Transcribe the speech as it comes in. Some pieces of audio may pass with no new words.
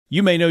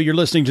You may know you're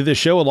listening to this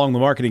show along the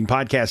Marketing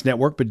Podcast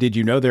Network, but did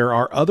you know there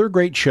are other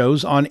great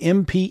shows on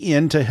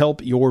MPN to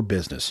help your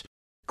business?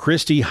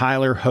 Christy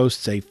Heiler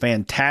hosts a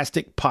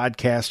fantastic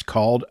podcast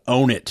called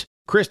Own It.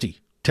 Christy,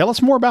 tell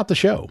us more about the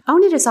show.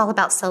 Own It is all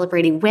about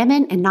celebrating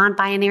women and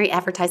non-binary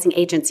advertising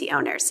agency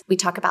owners. We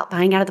talk about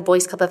buying out of the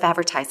Boys Club of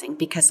Advertising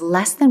because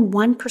less than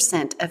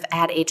 1% of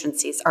ad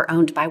agencies are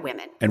owned by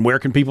women. And where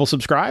can people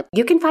subscribe?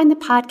 You can find the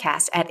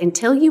podcast at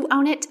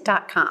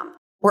untilyouownit.com.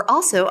 We're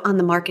also on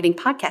the Marketing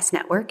Podcast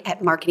Network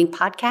at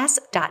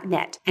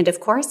marketingpodcast.net. And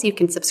of course, you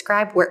can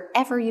subscribe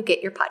wherever you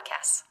get your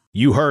podcasts.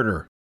 You heard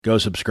her. Go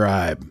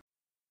subscribe.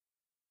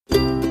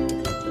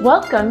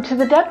 Welcome to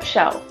The Deb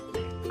Show.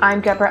 I'm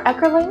Deborah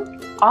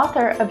Eckerling,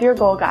 author of Your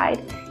Goal Guide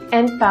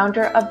and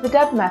founder of the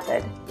Deb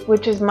Method,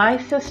 which is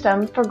my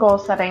system for goal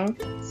setting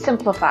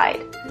simplified.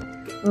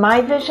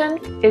 My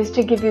vision is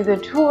to give you the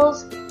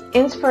tools,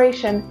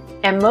 inspiration,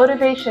 and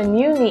motivation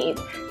you need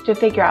to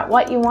figure out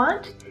what you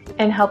want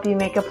and help you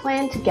make a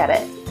plan to get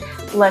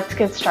it. Let's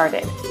get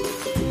started.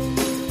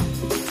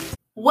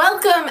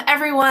 Welcome,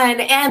 everyone,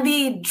 and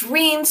the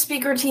Dream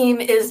Speaker team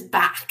is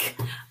back.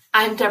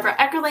 I'm Deborah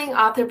Eckerling,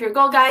 author of Your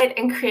Goal Guide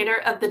and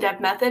creator of the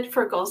Deb Method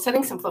for Goal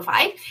Setting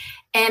Simplified.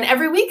 And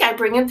every week I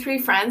bring in three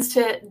friends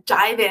to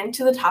dive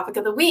into the topic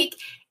of the week.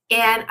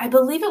 And I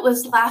believe it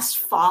was last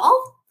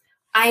fall,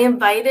 I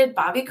invited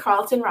Bobbie,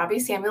 Carlton, Robbie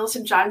Samuels,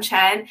 and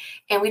Chen,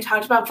 and we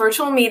talked about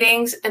virtual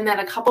meetings. And then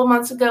a couple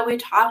months ago, we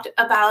talked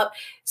about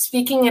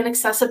speaking and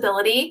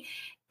accessibility.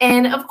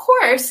 And of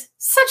course,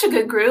 such a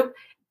good group.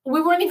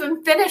 We weren't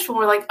even finished when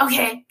we're like,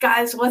 okay,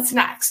 guys, what's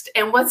next?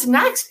 And what's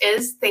next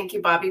is, thank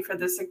you, Bobbie, for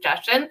the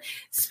suggestion,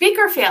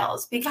 speaker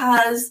fails,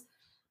 because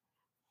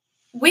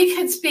we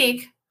could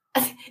speak,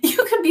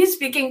 you could be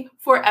speaking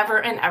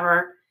forever and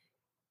ever.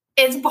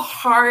 It's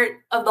part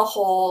of the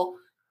whole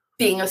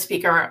being a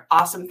speaker,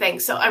 awesome thing.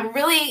 So I'm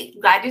really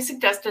glad you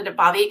suggested it,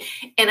 Bobbie,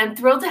 and I'm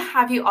thrilled to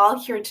have you all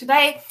here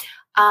today.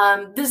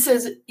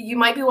 You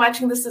might be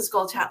watching this as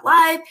Goal Chat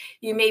Live,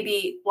 you may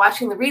be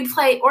watching the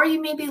replay, or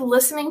you may be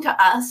listening to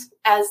us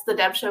as the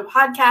Deb Show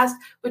podcast,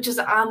 which is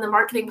on the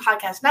Marketing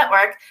Podcast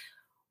Network.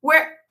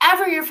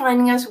 Wherever you're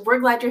finding us, we're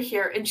glad you're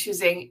here and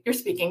choosing your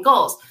speaking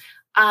goals.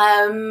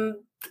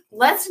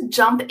 Let's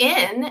jump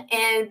in.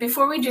 And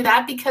before we do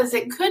that, because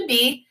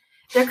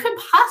there could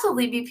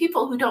possibly be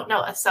people who don't know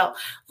us. So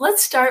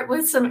let's start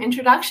with some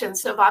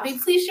introductions. So Bobbie,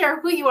 please share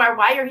who you are,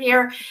 why you're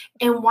here,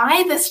 and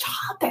why this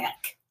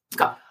topic.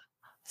 Go.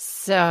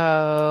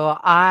 So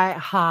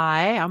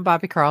I'm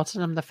Bobbie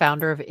Carlton. I'm the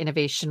founder of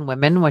Innovation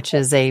Women, which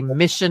is a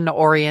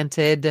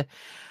mission-oriented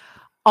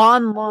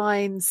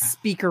online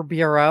speaker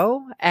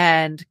bureau.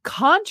 And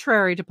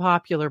contrary to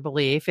popular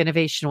belief,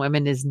 Innovation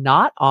Women is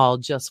not all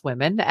just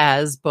women,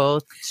 as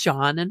both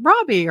Chen and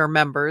Robbie are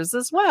members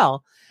as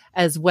well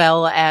as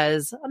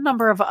a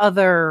number of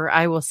other,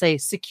 I will say,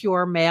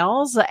 secure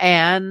males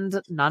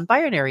and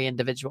non-binary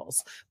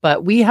individuals.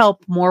 But we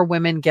help more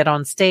women get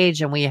on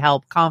stage, and we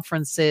help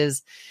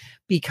conferences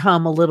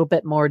become a little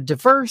bit more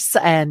diverse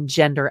and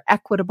gender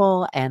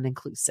equitable and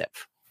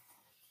inclusive.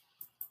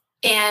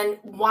 And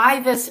why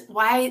this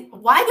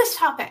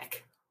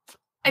topic?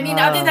 I mean,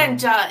 other than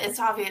it's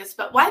obvious,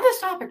 but why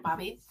this topic,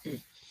 Bobbie?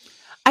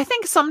 I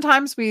think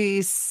sometimes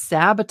we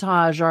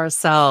sabotage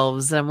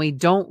ourselves and we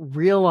don't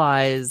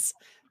realize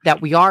that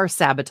we are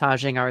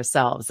sabotaging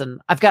ourselves. And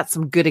I've got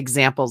some good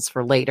examples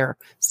for later,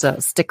 so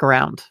stick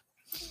around.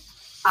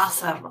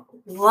 Awesome.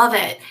 Love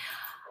it.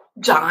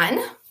 John,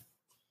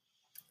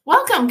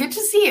 welcome. Good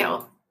to see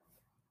you.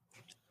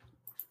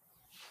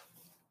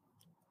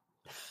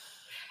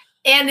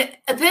 And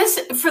this,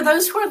 for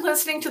those who are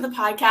listening to the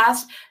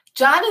podcast,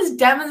 John is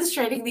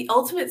demonstrating the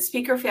ultimate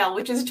speaker fail,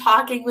 which is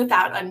talking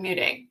without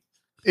unmuting.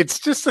 It's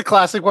just a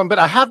classic one, but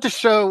I have to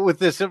show with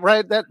this,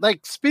 right? That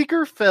like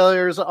speaker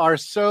failures are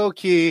so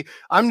key.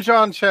 I'm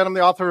Chen. I'm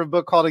the author of a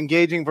book called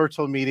Engaging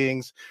Virtual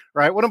Meetings,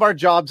 right? One of our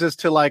jobs is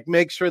to like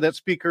make sure that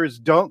speakers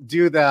don't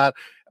do that,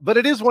 but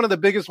it is one of the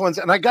biggest ones.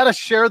 And I got to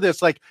share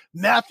this, like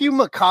Matthew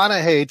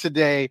McConaughey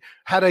today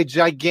had a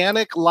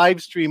gigantic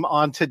live stream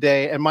on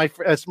today. And my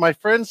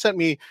friend sent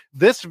me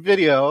this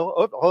video.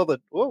 Oh, hold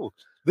it. Whoa.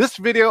 This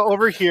video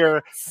over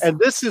here, and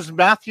this is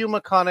Matthew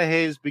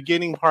McConaughey's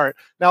beginning part.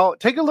 Now,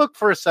 take a look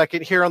for a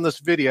second here on this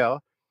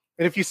video.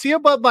 And if you see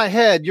above my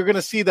head, you're going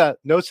to see that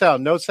no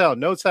sound, no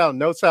sound, no sound,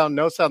 no sound,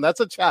 no sound.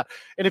 That's a chat.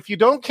 And if you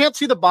can't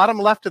see the bottom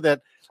left of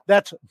it,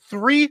 that's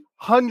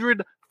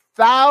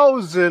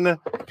 300,000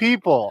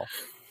 people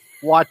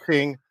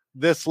watching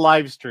this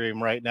live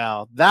stream right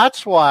now.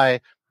 That's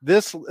why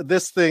this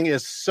thing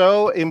is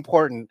so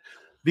important,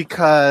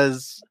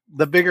 because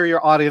the bigger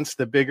your audience,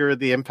 the bigger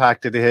the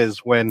impact it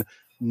is when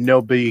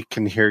nobody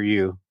can hear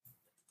you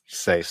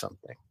say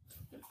something.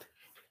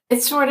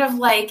 It's sort of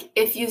like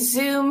if you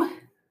Zoom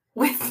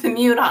with the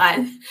mute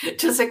on,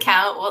 does it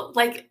count? Well,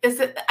 like,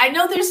 I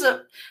know this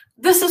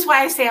is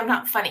why I say I'm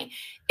not funny.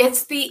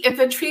 It's if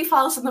a tree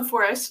falls in the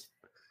forest,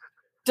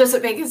 does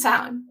it make a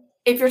sound?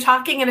 If you're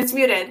talking and it's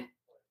muted,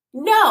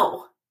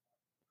 no.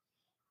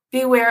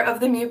 Beware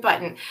of the mute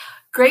button.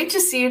 Great to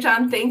see you,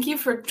 John. Thank you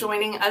for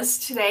joining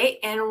us today.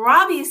 And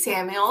Robbie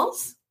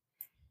Samuels,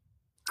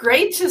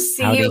 great to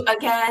see you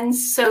again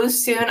so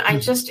soon. I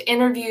just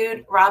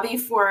interviewed Robbie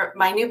for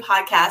my new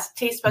podcast,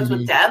 Taste Buds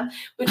with Deb,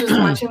 which is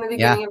launching the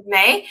beginning of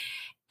May.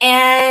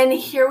 And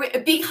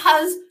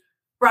because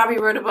Robbie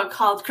wrote a book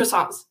called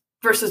Croissants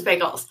versus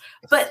Bagels.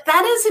 But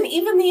that isn't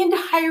even the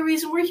entire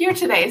reason we're here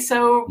today.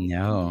 So,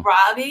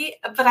 Robbie,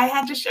 but I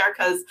had to share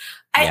because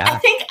I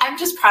think I'm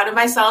just proud of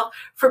myself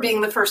for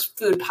being the first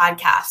food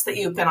podcast that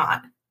you've been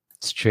on.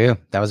 It's true.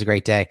 That was a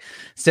great day.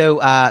 So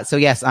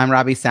yes, I'm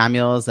Robbie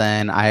Samuels,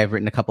 and I have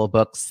written a couple of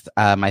books.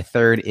 My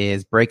third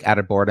is Break Out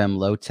of Boredom,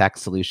 Low-Tech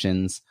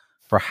Solutions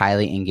for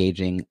Highly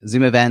Engaging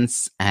Zoom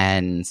Events.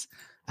 And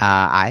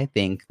I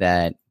think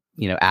that,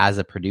 as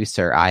a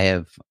producer, I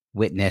have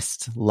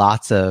witnessed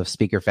lots of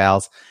speaker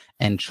fails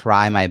and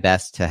try my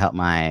best to help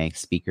my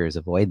speakers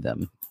avoid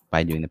them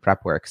by doing the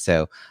prep work.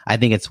 So I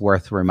think it's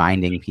worth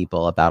reminding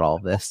people about all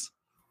of this.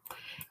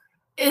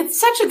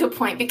 It's such a good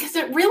point because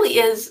it really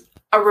is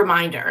a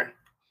reminder.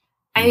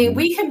 I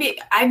mean,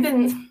 I've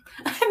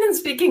been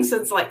speaking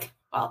since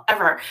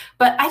ever,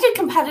 but I did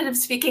competitive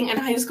speaking in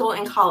high school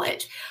and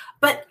college,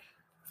 but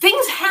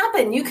things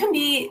happen. You can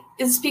be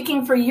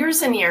speaking for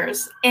years and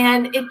years,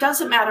 and it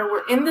doesn't matter.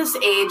 We're in this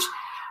age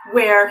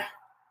where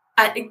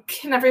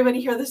can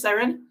everybody hear the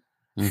siren?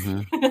 Are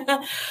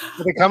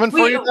they coming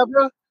for you,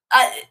 Deborah?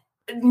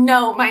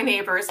 No, my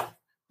neighbors.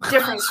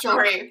 Different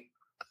story.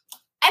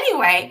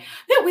 Anyway,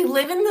 we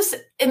live in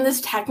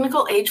this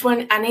technical age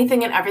when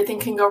anything and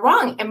everything can go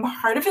wrong, and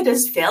part of it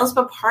is fails,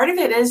 but part of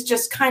it is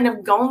just kind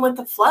of going with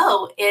the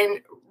flow.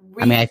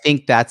 I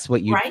think that's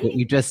what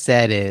you just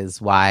said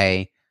is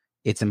why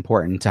it's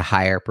important to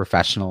hire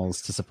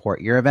professionals to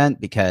support your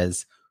event,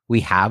 because we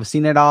have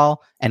seen it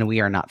all and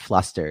we are not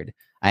flustered.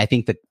 I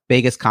think the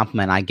biggest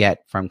compliment I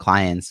get from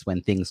clients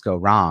when things go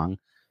wrong,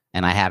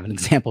 and I have an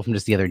example from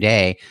just the other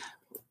day,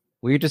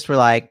 we just were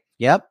like,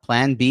 yep,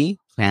 plan B,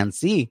 plan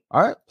C,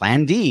 all right,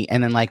 plan D.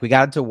 And then we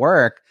got to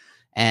work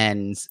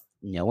and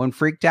no one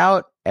freaked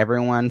out.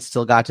 Everyone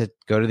still got to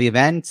go to the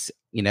event.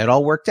 It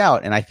all worked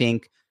out. And I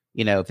think,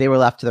 if they were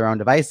left to their own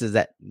devices,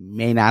 that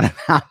may not have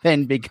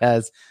happened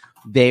because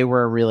they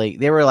were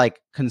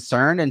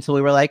concerned until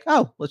we were like,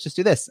 oh, let's just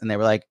do this. And they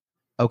were like,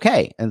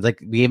 okay. And we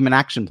gave them an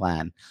action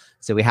plan.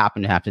 So we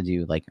happen to have to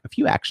do a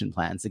few action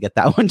plans to get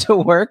that one to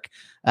work.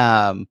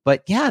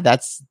 But yeah,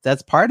 that's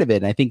part of it.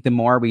 And I think the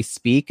more we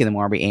speak and the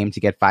more we aim to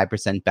get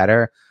 5%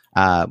 better,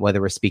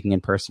 whether we're speaking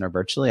in person or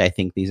virtually, I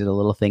think these are the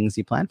little things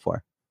you plan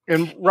for.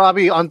 And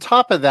Robbie, on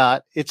top of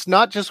that, it's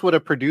not just what a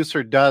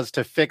producer does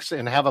to fix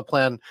and have a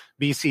plan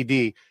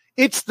BCD.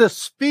 It's the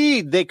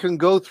speed they can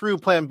go through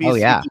plan BCD. Oh,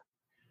 yeah.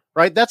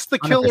 Right? That's the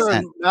killer 100%.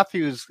 In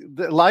Matthew's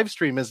live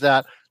stream is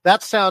that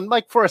sound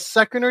for a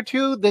second or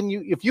two, then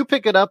if you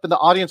pick it up and the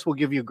audience will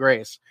give you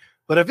grace.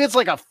 But if it's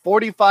a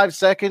 45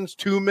 seconds,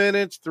 2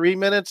 minutes, 3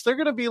 minutes, they're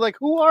going to be like,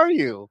 who are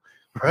you?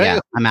 Right? Yeah,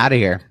 I'm out of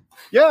here.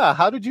 Yeah.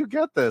 How did you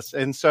get this?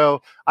 And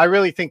so I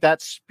really think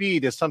that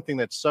speed is something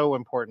that's so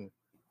important.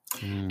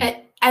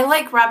 I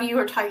like, Robbie, you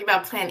were talking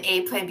about plan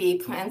A, plan B,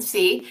 plan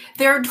C.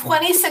 There are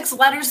 26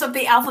 letters of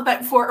the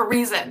alphabet for a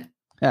reason.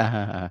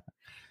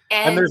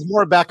 And there's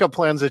more backup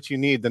plans that you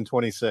need than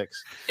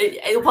 26.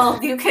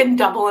 Well, you can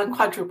double and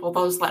quadruple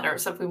those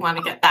letters if we want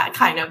to get that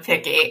kind of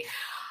picky.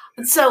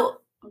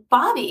 So,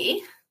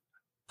 Bobbie.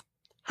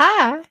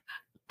 Hi.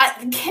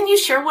 Can you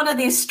share one of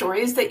these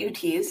stories that you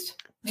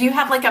teased? Do you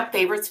have a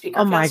favorite speaker?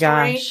 Oh my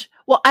gosh.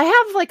 Well, I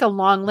have a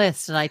long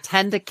list, and I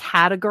tend to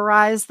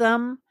categorize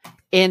them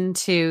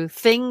into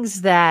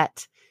things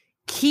that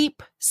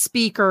keep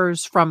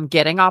speakers from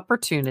getting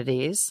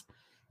opportunities,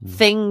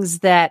 things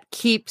that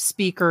keep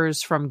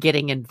speakers from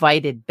getting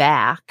invited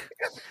back,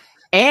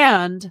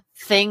 and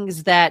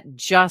things that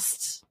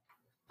just,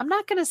 I'm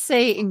not going to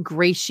say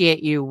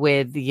ingratiate you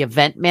with the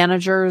event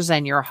managers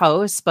and your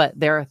hosts, but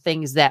there are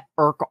things that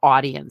irk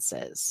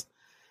audiences.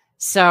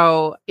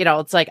 So,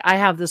 it's I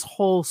have this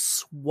whole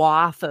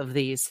swath of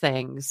these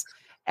things.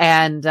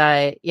 And,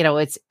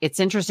 it's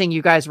interesting.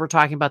 You guys were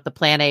talking about the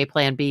plan A,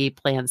 plan B,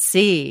 plan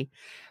C,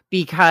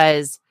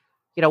 because,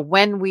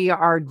 when we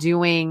are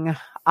doing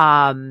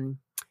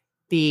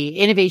the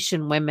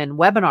Innovation Women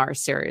webinar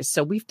series,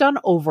 so we've done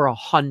over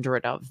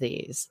 100 of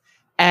these.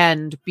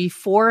 And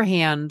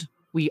beforehand,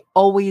 we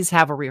always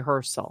have a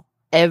rehearsal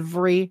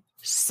every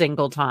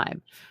single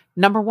time.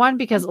 Number one,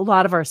 because a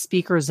lot of our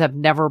speakers have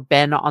never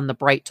been on the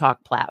Bright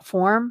Talk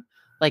platform.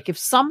 If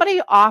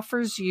somebody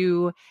offers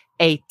you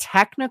a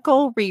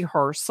technical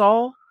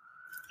rehearsal,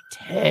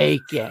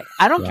 take it.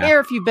 I don't care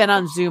if you've been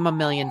on Zoom a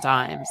million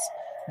times.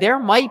 There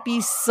might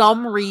be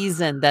some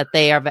reason that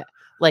they have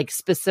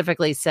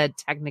specifically said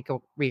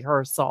technical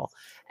rehearsal.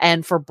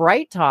 And for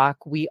Bright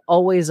Talk, we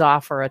always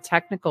offer a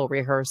technical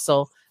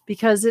rehearsal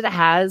because it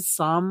has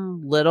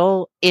some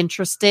little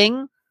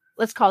interesting,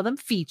 let's call them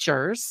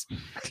features,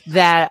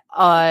 that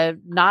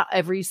not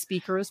every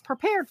speaker is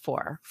prepared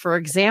for. For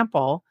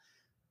example,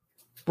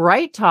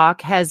 Bright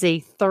Talk has a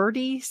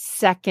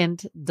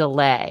 30-second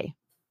delay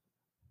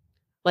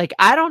Like,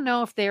 I don't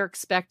know if they're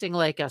expecting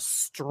like a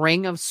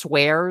string of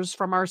swears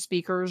from our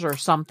speakers or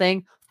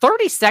something.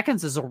 30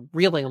 seconds is a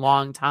really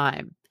long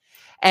time.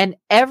 And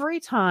every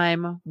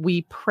time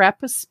we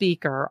prep a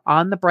speaker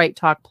on the Bright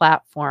Talk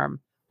platform,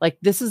 like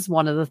this is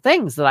one of the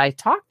things that I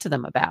talk to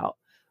them about.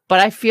 But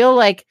I feel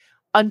like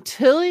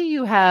until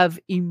you have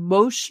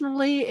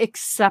emotionally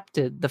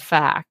accepted the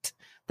fact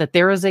that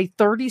there is a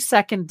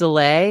 30-second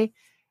delay,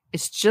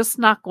 it's just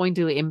not going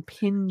to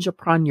impinge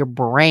upon your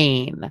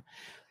brain.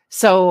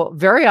 So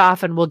very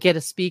often we'll get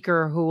a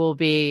speaker who will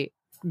be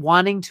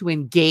wanting to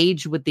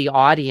engage with the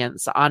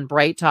audience on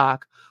Bright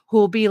Talk, who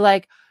will be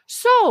like,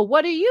 so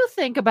what do you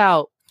think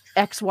about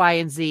X, Y,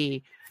 and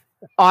Z?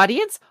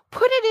 Audience,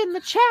 put it in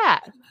the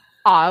chat.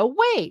 I'll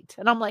wait.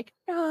 And I'm like,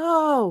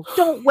 no,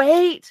 don't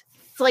wait.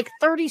 It's like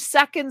 30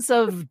 seconds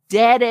of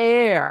dead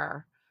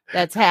air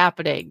that's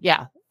happening.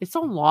 Yeah, it's a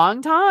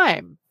long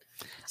time.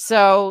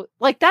 So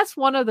like, that's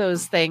one of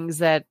those things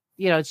that,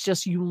 you know, it's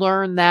just, you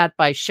learn that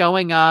by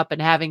showing up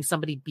and having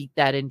somebody beat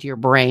that into your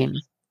brain.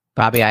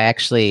 Bobbie, I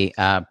actually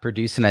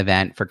produced an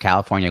event for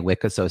California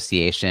WIC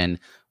Association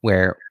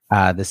where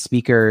the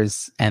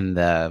speakers and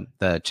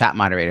the chat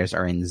moderators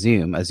are in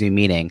Zoom, a Zoom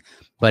meeting,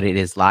 but it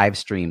is live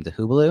streamed to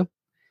Hulu.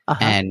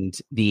 And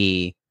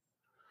the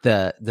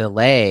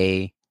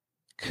delay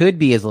could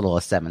be as little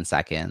as 7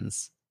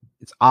 seconds.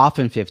 It's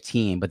often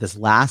 15, but this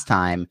last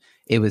time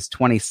it was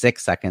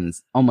 26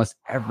 seconds almost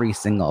every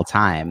single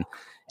time.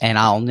 And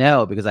I'll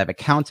know because I have a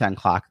countdown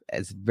clock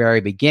at the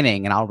very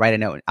beginning, and I'll write a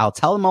note. I'll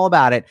tell them all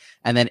about it.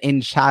 And then in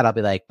chat, I'll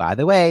be like, by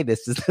the way,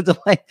 this is the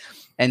delay.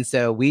 And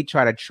so we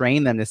try to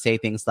train them to say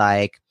things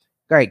like,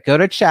 all right, go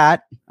to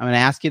chat. I'm going to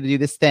ask you to do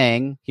this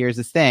thing. Here's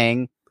this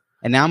thing.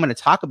 And now I'm going to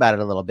talk about it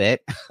a little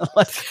bit.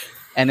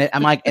 And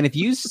I'm like, and if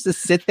you just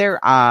sit there,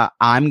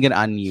 I'm going to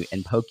unmute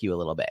and poke you a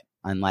little bit.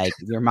 And like,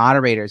 your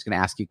moderator is going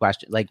to ask you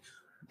questions. Like,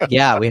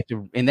 yeah, we have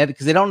to, and then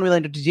because they don't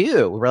really know what to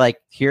do. We're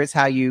like, here's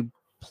how you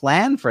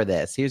plan for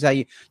this. Here's how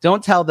you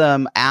don't tell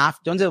them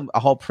don't do a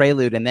whole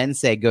prelude and then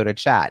say go to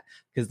chat,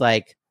 because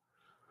like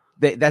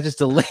that just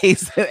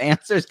delays the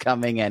answers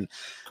coming in.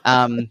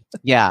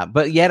 Yeah,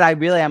 but yet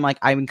I'm like,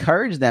 I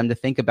encourage them to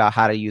think about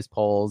how to use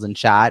polls and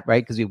chat,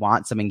 right? Because we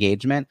want some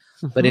engagement,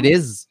 but it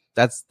is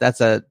that's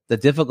the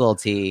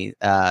difficulty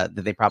that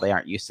they probably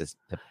aren't used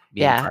to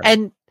being part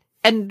of.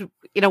 And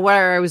you know,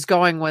 where I was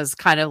going was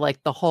kind of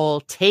like the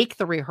whole take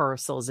the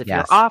rehearsals. If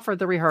you're offered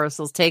the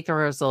rehearsals, take the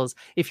rehearsals.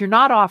 If you're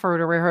not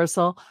offered a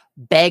rehearsal,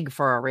 beg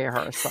for a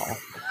rehearsal.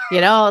 You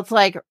know, it's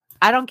like,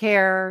 I don't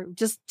care.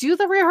 Just do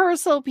the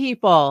rehearsal,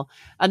 people.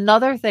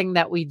 Another thing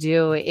that we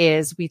do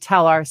is we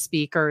tell our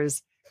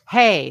speakers,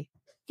 hey,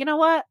 you know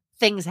what?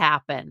 Things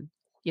happen.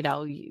 You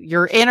know,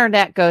 your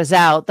internet goes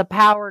out, the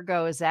power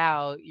goes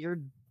out, your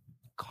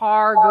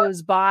car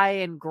goes by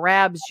and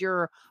grabs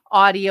your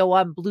audio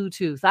on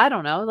Bluetooth. I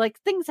don't know, like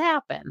things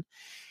happen.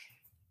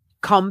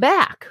 Come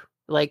back.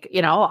 Like,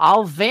 you know,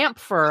 I'll vamp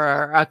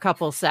for a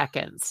couple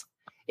seconds.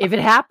 If it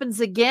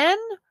happens again,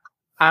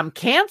 I'm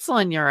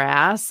canceling your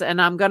ass and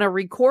I'm going to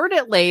record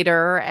it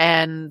later.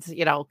 And,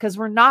 you know, because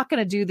we're not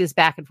going to do this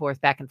back and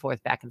forth, back and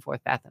forth, back and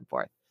forth, back and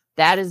forth.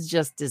 That is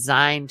just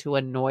designed to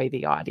annoy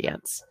the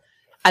audience.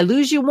 I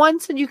lose you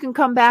once and you can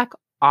come back.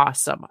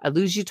 Awesome. I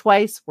lose you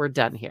twice. We're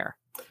done here.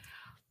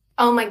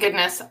 Oh my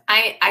goodness.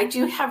 I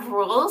do have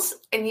rules,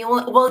 and you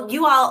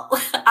all,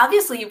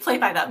 obviously you play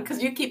by them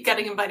because you keep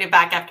getting invited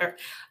back after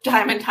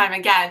time and time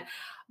again.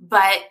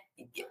 But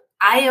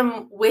I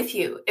am with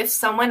you. If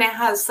someone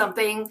has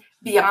something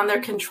beyond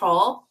their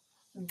control,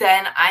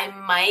 then I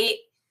might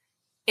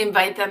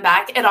invite them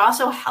back. It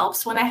also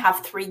helps when I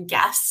have 3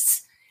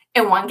 guests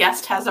and one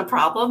guest has a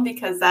problem,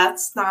 because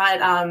that's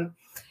not,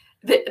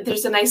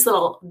 there's a nice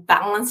little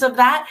balance of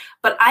that.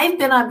 But I've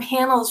been on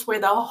panels where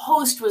the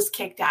host was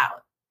kicked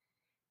out.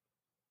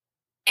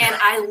 And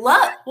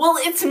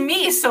it's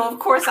me. So of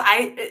course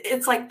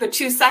it's like the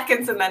 2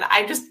 seconds and then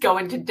I just go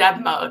into Deb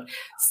mode.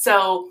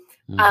 So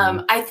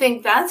I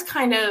think that's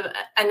kind of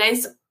a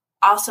nice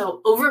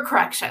also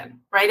overcorrection,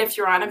 right? If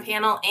you're on a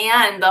panel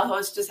and the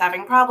host is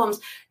having problems,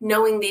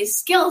 knowing these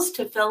skills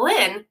to fill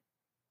in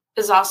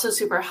is also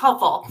super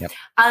helpful. Yep.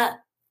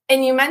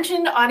 And you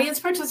mentioned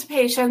audience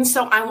participation.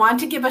 So I want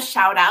to give a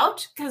shout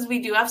out because we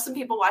do have some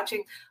people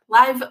watching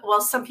live. Well,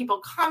 some people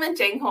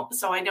commenting,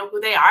 so I know who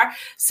they are.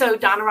 So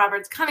Donna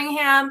Roberts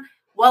Cunningham,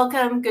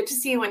 welcome. Good to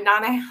see you. And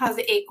Donna has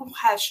a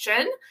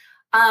question.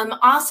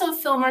 Also,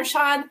 Phil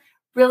Mershon,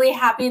 really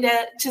happy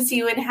to see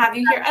you and have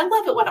you here. I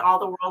love it when all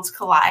the worlds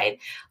collide.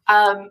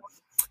 And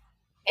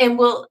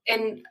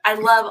I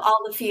love all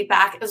the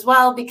feedback as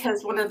well,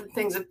 because one of the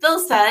things that Phil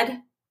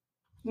said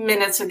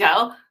minutes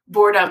ago,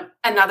 boredom,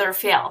 another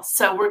fail.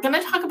 So we're going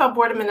to talk about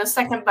boredom in a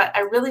second, but I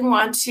really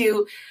want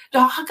to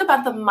talk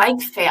about the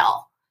mic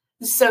fail.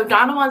 So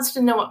Donna wants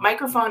to know what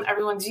microphone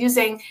everyone's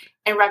using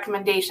and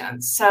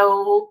recommendations.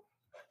 So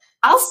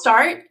I'll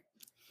start.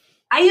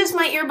 I use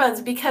my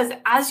earbuds because,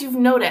 as you've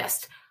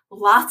noticed,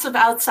 lots of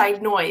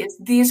outside noise.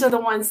 These are the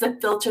ones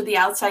that filter the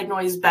outside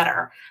noise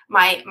better.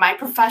 My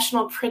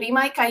professional pretty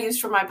mic I use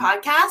for my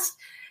podcast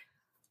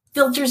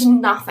filters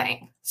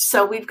nothing.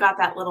 So we've got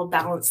that little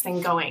balance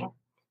thing going.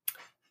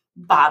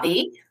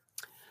 Bobbie?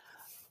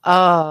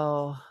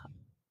 Oh,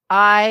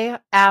 I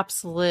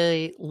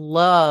absolutely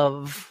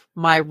love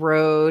my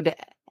Rode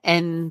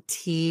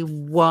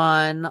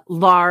NT1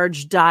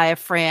 large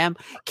diaphragm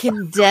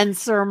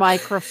condenser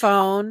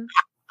microphone.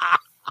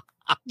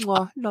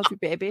 Oh, love you,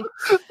 baby.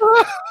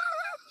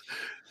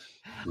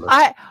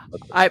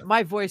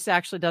 My voice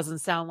actually doesn't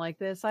sound like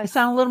this. I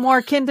sound a little more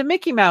akin to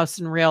Mickey Mouse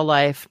in real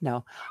life.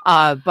 No,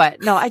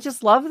 but no, I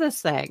just love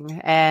this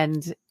thing,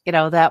 and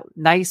that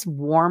nice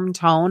warm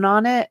tone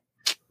on it.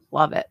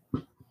 Love it.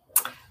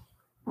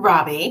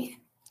 Robbie?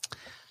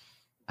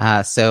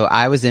 So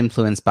I was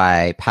influenced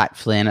by Pat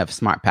Flynn of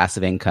Smart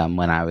Passive Income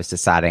when I was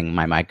deciding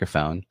my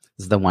microphone.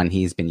 This is the one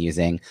he's been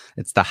using.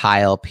 It's the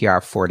Heil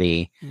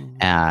PR40.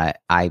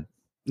 I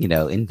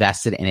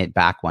invested in it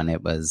back when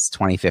it was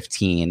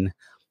 2015,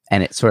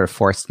 and it sort of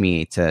forced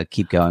me to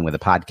keep going with a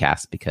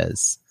podcast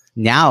because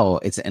now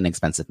it's an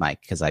expensive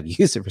mic because I've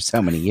used it for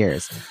so many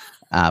years.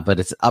 But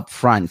it's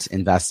upfront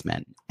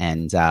investment.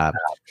 And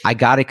I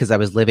got it because I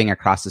was living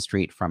across the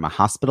street from a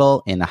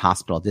hospital in a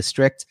hospital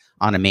district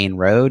on a main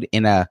road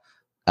in a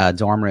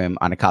dorm room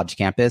on a college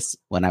campus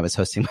when I was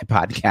hosting my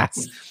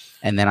podcast.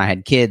 And then I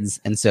had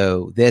kids. And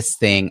so this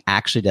thing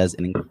actually does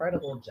an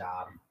incredible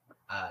job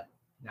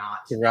not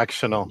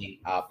directional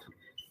up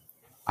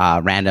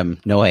random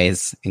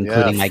noise,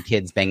 including my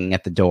kids banging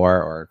at the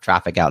door or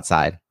traffic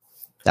outside.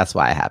 That's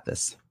why I have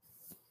this.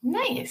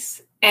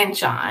 Nice. And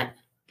John?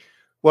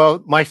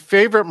 Well, my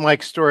favorite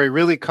mic story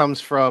really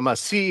comes from a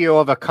CEO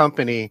of a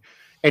company,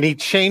 and he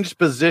changed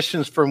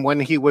positions from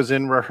when he was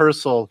in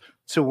rehearsal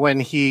to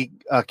when he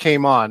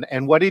came on.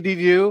 And what did he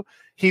do?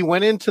 He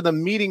went into the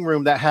meeting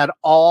room that had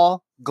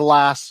all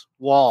glass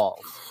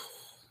walls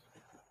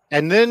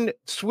and then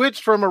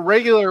switched from a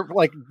regular,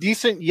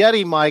 decent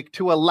Yeti mic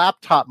to a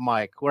laptop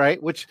mic,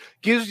 right? Which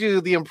gives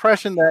you the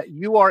impression that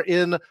you are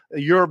in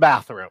your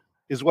bathroom.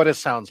 Is what it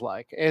sounds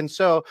like. And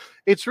so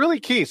it's really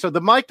key. So the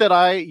mic that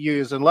I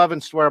use and love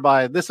and swear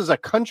by, this is a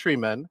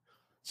Countryman.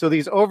 So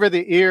these over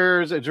the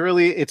ears,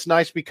 it's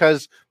nice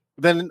because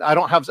then I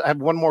have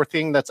one more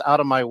thing that's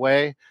out of my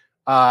way.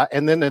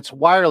 And then it's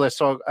wireless.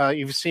 So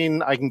you've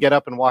seen, I can get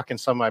up and walk in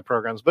some of my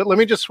programs, but let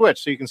me just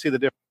switch so you can see the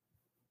difference.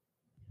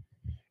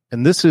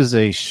 And this is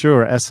a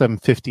Shure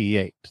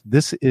SM58.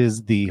 This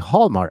is the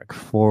hallmark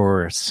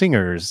for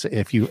singers.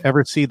 If you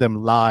ever see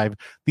them live,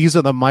 these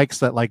are the mics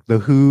that The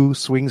Who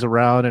swings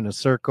around in a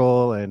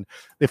circle. And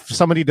if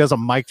somebody does a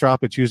mic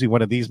drop, it's usually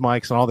one of these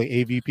mics, and all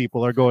the AV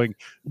people are going,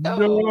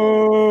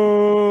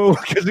 no,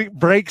 because it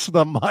breaks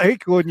the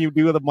mic when you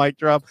do the mic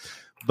drop.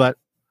 But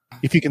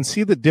if you can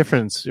see the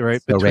difference, right,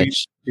 so between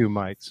rich. Two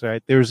mics,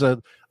 right, there's a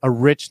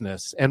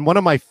richness. And one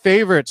of my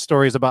favorite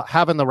stories about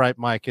having the right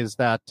mic is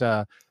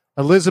that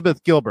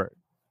Elizabeth Gilbert,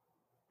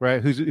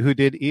 right,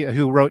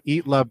 who wrote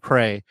Eat, Love,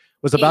 Pray,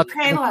 was about Eat,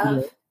 Pray,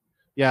 Love.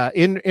 Yeah,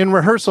 in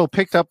rehearsal,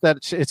 picked up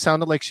that it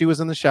sounded like she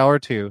was in the shower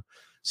too.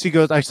 She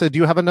goes, I said, do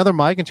you have another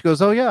mic? And she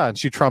goes, oh yeah, and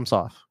she trumps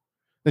off.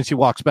 Then she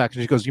walks back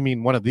and she goes, you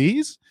mean one of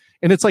these?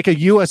 And it's like a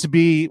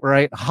USB,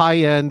 right,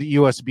 high-end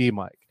USB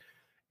mic.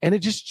 And it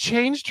just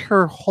changed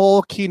her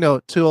whole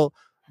keynote to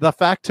the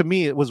fact, to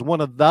me, it was one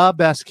of the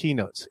best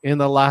keynotes in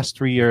the last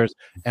 3 years.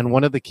 And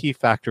one of the key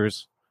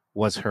factors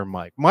was her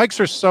mic.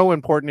 Mics are so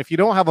important. If you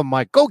don't have a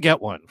mic, go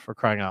get one, for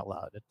crying out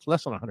loud. It's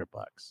less than $100.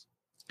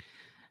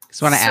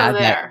 Just want to add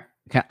that.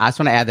 I just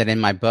want to add that in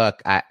my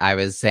book, I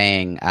was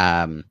saying,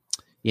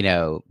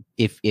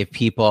 if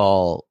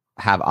people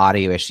have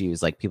audio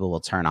issues, people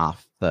will turn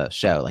off the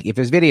show. If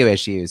there's video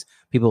issues,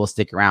 people will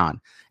stick around.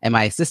 And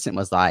my assistant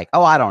was like,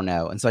 oh, I don't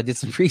know. And so I did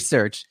some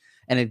research,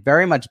 and it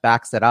very much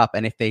backs it up.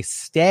 And if they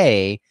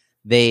stay,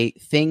 they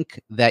think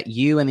that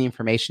you and the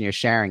information you're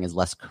sharing is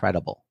less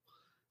credible.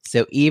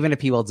 So even if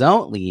people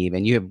don't leave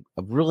and you have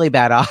a really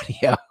bad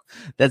audio,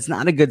 that's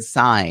not a good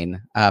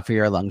sign for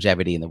your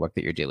longevity in the work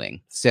that you're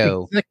doing.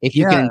 So if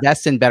you can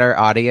invest in better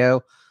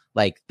audio,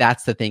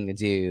 that's the thing to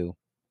do.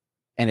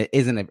 And it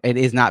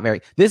is not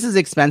very, this is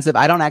expensive.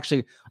 I've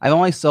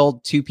only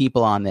sold 2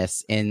 people on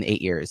this in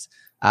 8 years.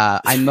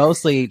 I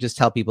mostly just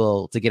tell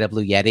people to get a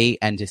Blue Yeti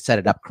and to set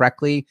it up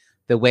correctly.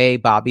 The way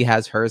Bobbie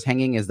has hers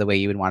hanging is the way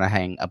you would want to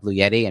hang a Blue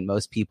Yeti. And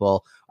most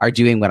people are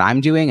doing what I'm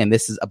doing. And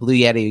this is a Blue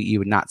Yeti you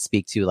would not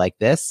speak to like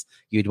this.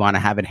 You'd want to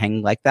have it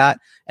hanging like that.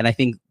 And I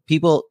think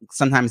people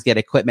sometimes get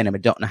equipment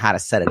and don't know how to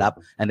set it up,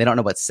 and they don't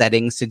know what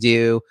settings to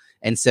do.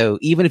 And so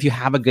even if you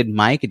have a good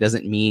mic, it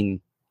doesn't mean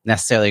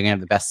necessarily you're going to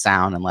have the best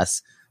sound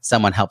unless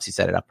someone helps you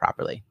set it up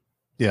properly.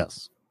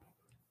 Yes.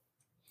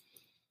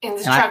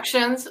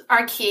 Instructions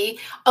are key.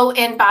 Oh,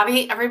 and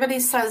Bobbie, everybody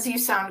says you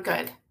sound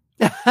good.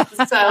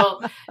 So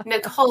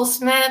Nicole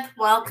Smith,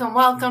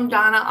 welcome.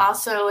 Donna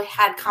also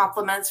had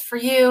compliments for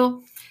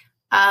you.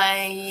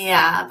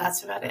 Yeah,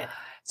 that's about it.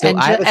 So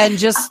and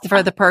just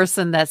for the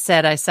person that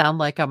said I sound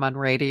like I'm on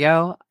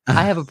radio,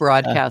 I have a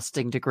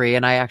broadcasting degree,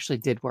 and I actually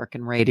did work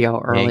in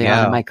radio early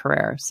on in my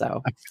career.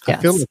 So I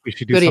feel like we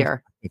should do good something.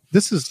 ear.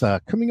 This is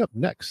coming up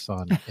next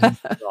on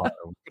NPR.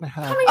 We're gonna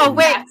have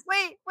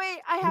wait!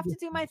 I have to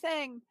do my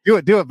thing. Do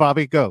it,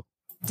 Bobbie. Go.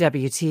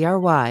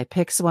 WTRY,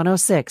 Pix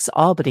 106,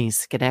 Albany,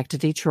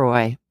 Schenectady,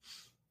 Troy.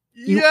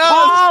 You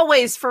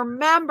always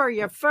remember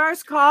your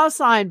first call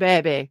sign,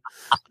 baby.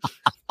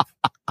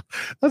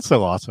 That's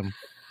so awesome.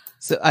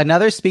 So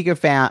another speaker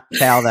fail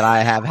that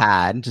I have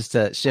had, just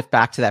to shift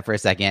back to that for a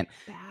second,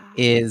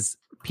 is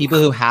people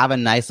who have a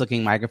nice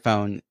looking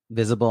microphone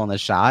visible in the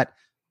shot,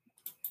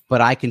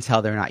 but I can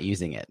tell they're not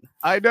using it.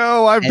 I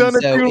know. I've done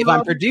it. So if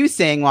I'm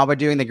producing while we're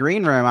doing the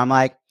green room, I'm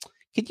like,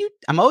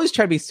 I'm always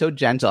trying to be so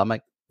gentle. I'm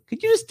like,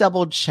 could you just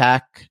double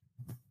check?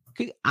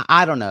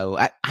 I don't know.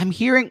 I'm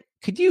hearing,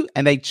 could you?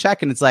 And they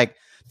check, and it's like,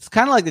 it's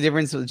kind of like the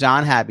difference that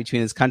John had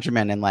between his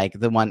countryman and like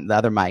the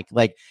other mic.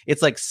 Like,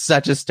 it's like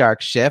such a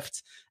stark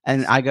shift.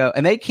 And I go,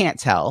 and they can't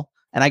tell.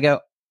 And I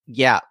go,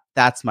 yeah,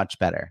 that's much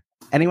better.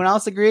 Anyone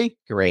else agree?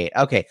 Great.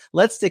 Okay,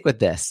 let's stick with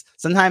this.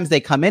 Sometimes they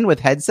come in with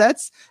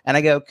headsets, and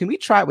I go, can we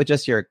try it with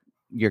just your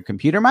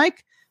computer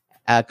mic?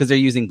 Because they're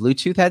using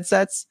Bluetooth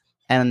headsets,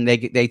 and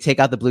they take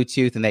out the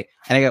Bluetooth, and I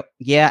go,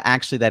 yeah,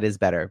 actually, that is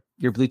better.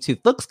 Your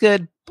Bluetooth looks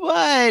good,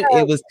 but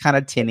it was kind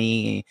of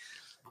tinny.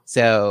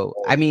 So,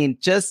 I mean,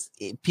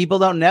 just people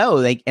don't know.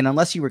 And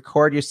unless you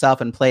record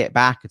yourself and play it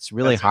back, it's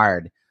really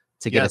hard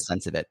to get a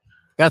sense of it.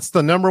 That's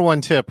the number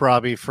one tip,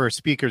 Robbie, for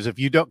speakers. If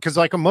you don't, because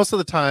like most of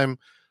the time,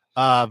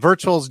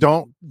 virtuals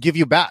don't give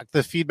you back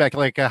the feedback,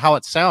 like how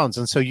it sounds.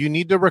 And so you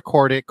need to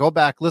record it, go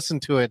back, listen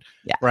to it,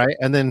 right?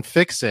 And then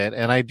fix it.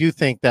 And I do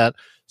think that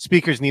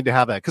speakers need to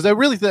have that, because I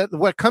really,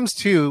 what comes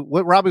to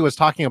what Robbie was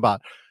talking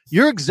about,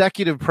 your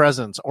executive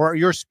presence or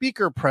your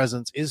speaker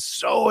presence is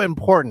so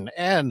important.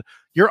 And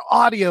your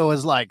audio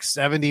is like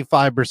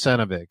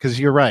 75% of it. Because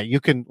you're right. You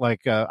can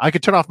I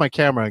could turn off my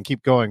camera and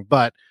keep going,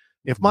 but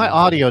if my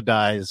audio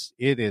dies,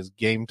 it is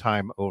game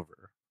time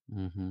over.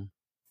 Mm-hmm.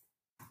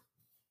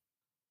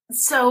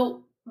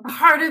 So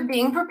part of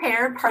being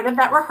prepared, part of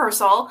that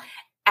rehearsal,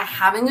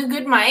 having a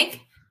good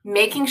mic,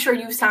 making sure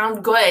you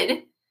sound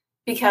good,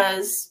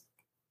 because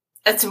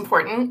that's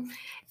important,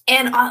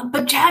 and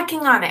but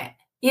jacking on it.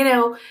 You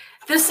know,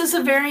 this is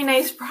a very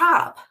nice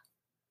prop.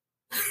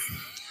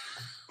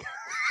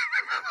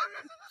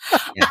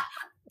 Yeah.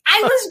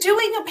 I was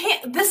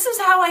doing this is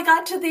how I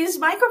got to these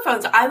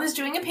microphones. I was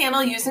doing a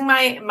panel using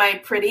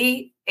my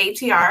pretty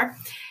ATR,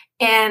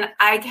 and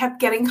I kept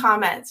getting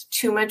comments,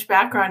 too much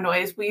background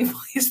noise. Will you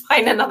please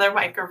find another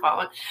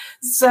microphone?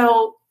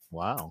 So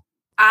wow.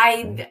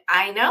 I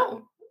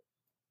know.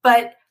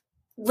 But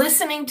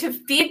listening to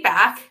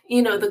feedback,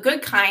 the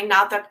good kind,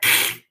 not the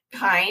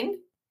kind,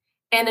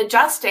 and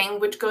adjusting,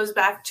 which goes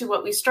back to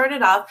what we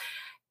started off.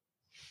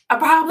 A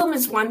problem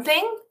is one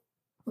thing,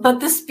 but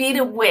the speed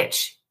at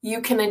which you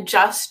can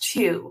adjust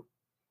to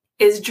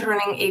is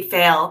turning a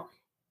fail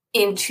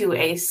into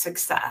a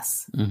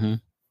success. Mm-hmm.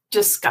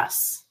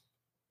 Discuss.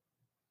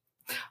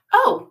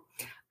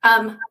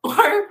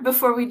 Or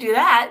before we do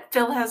that,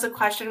 Phil has a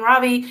question.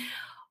 Robbie,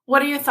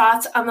 what are your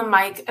thoughts on the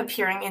mic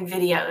appearing in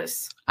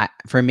videos?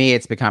 For me,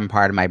 it's become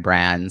part of my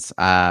brands.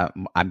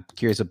 I'm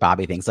curious what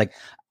Bobbie thinks. Like,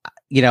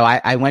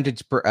 I went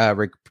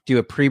to do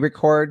a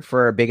pre-record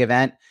for a big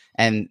event,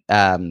 and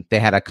they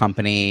had a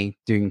company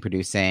doing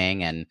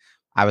producing, and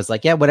I was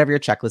like, yeah, whatever your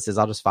checklist is,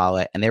 I'll just follow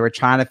it. And they were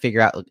trying to figure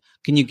out,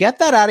 can you get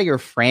that out of your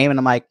frame? And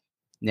I'm like,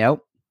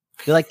 nope.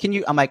 They're like, can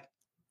you? I'm like,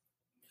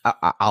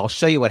 I'll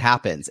show you what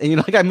happens.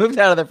 And I moved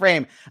out of the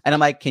frame, and I'm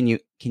like, can you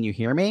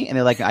hear me? And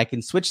they're like, I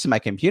can switch to my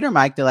computer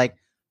mic. They're like,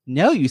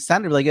 no, you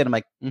sounded really good. I'm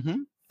like,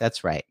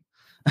 that's right.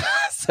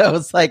 So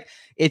it's like,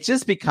 it's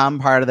just become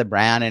part of the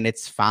brand, and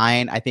it's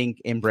fine. I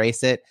think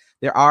embrace it.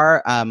 There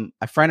are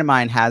a friend of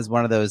mine has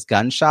one of those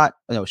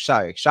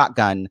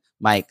shotgun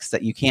mics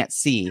that you can't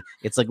see.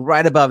 It's like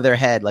right above their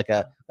head, like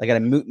at a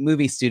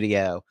movie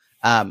studio.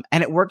 And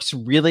it works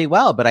really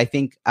well. But I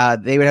think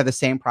they would have the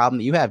same problem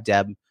that you have,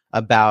 Deb,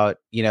 about,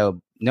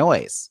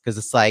 noise, because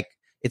it's like,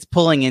 it's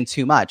pulling in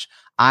too much.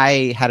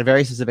 I had a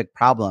very specific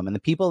problem, and the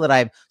people that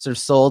I've sort of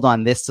sold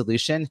on this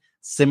solution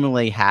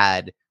similarly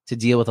had to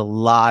deal with a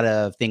lot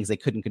of things they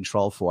couldn't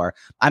control for.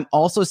 I'm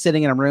also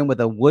sitting in a room with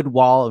a wood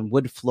wall and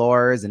wood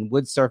floors and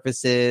wood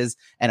surfaces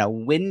and a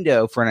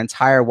window for an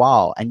entire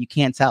wall, and you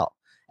can't tell.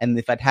 And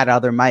if I'd had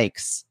other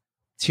mics,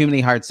 too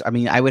many hearts. I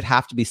mean, I would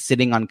have to be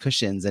sitting on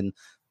cushions and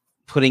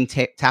putting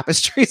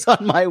tapestries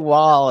on my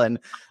wall. And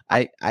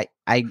I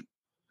don't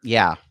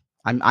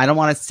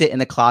want to sit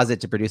in a closet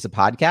to produce a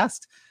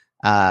podcast,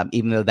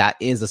 even though that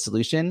is a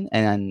solution.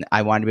 And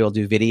I want to be able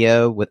to do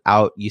video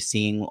without you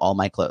seeing all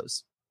my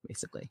clothes,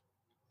 basically.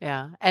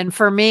 Yeah. And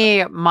for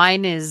me,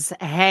 mine is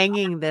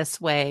hanging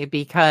this way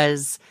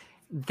because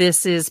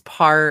this is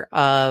part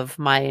of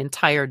my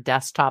entire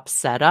desktop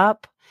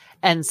setup.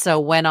 And so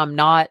when I'm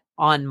not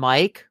on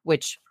mic,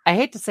 which I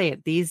hate to say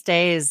it these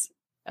days,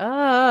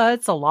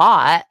 it's a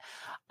lot,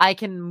 I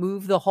can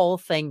move the whole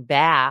thing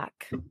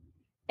back.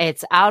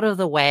 It's out of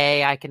the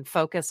way. I can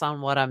focus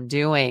on what I'm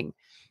doing.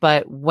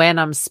 But when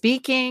I'm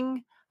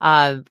speaking,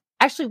 I'm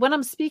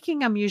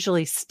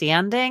usually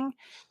standing,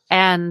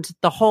 and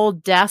the whole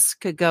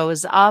desk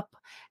goes up,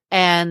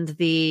 and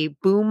the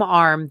boom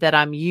arm that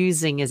I'm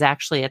using is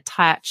actually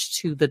attached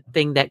to the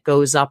thing that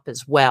goes up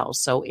as well.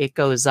 So it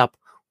goes up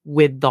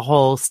with the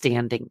whole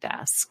standing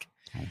desk.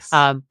 Nice.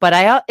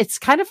 But it's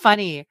kind of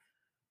funny.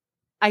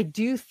 I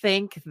do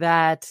think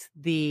that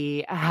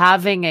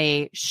having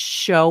a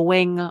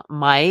showing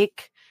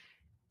mic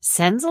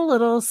sends a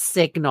little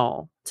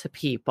signal to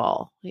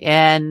people.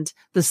 And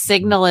the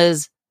signal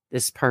is,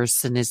 this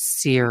person is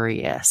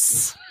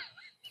serious.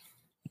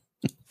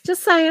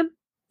 Just saying.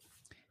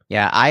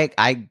 Yeah, I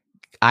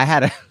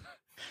had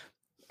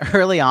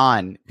early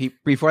on,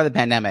 before the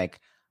pandemic,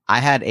 I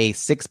had a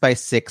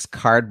 6x6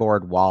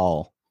 cardboard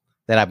wall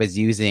that I was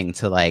using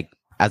to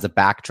as a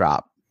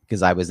backdrop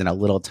because I was in a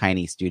little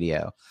tiny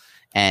studio.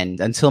 And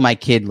until my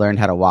kid learned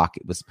how to walk,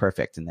 it was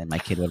perfect. And then my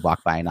kid would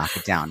walk by and knock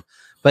it down.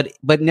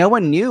 But no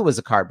one knew it was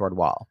a cardboard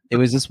wall. It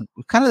was just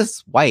kind of this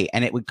white,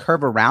 and it would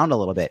curve around a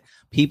little bit.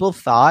 People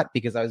thought,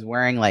 because I was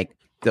wearing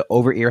the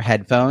over-ear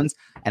headphones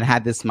and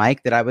had this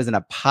mic, that I was in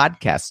a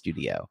podcast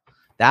studio.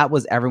 That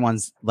was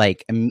everyone's they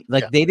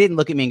didn't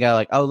look at me and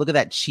go oh, look at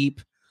that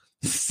cheap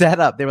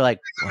setup. They were like,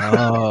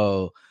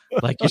 whoa,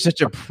 you're such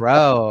a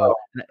pro.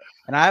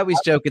 And I always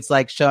joke, it's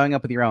like showing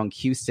up with your own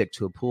cue stick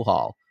to a pool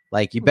hall.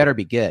 You better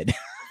be good.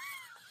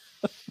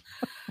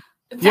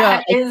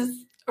 That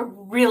is a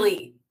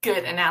really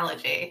good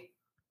analogy.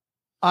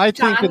 I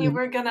John, think you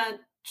were gonna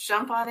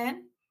jump on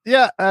in.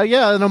 Yeah,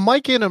 and a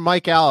mic in and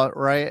mic out,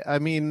 right? I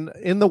mean,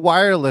 in the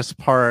wireless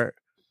part,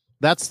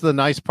 that's the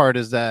nice part,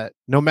 is that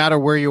no matter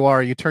where you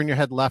are, you turn your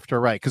head left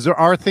or right, because there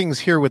are things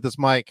here with this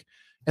mic,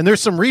 and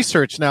there's some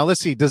research now.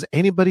 Let's see. Does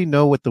anybody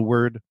know what the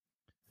word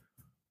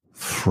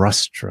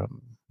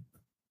frustrum?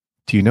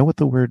 Do you know what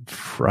the word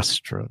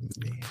frustrum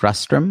means?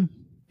 Frustrum?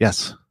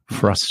 Yes,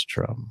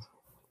 frustrum.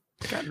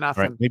 Got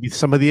nothing. Right, maybe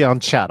somebody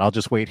on chat. I'll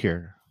just wait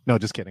here. No,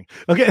 just kidding.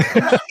 Okay.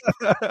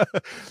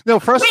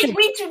 No, frustrum. Wait,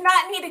 we do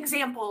not need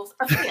examples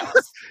of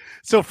fails.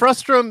 So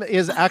frustrum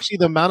is actually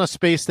the amount of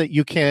space that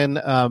you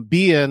can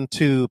be in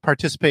to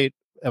participate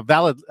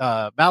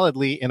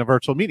validly in a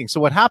virtual meeting.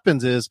 So what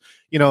happens is,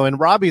 in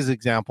Robbie's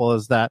example,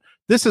 is that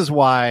this is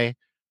why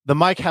the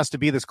mic has to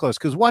be this close.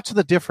 Because watch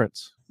the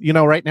difference.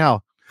 Right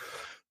now,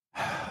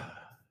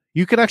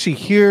 you can actually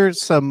hear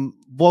some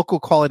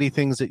vocal quality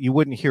things that you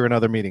wouldn't hear in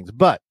other meetings.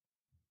 But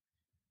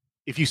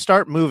if you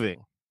start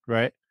moving,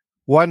 right,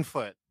 1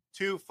 foot,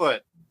 2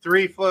 foot,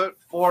 3 foot,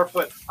 4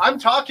 foot, I'm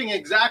talking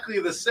exactly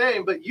the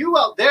same, but you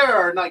out there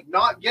are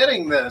not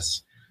getting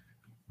this.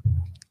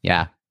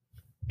 Yeah.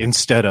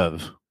 Instead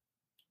of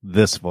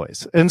this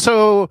voice. And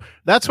so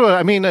that's what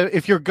I mean.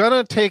 If you're going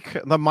to take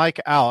the mic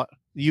out,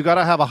 you got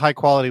to have a high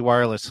quality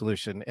wireless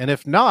solution. And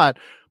if not,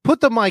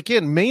 put the mic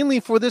in mainly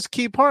for this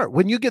key part.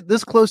 When you get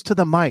this close to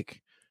the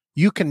mic,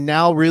 you can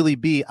now really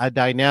be a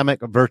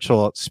dynamic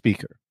virtual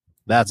speaker.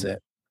 That's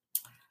it.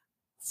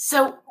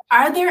 So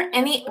are there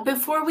any,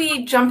 before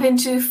we jump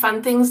into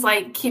fun things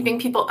like keeping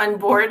people on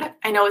board,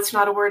 I know it's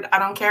not a word, I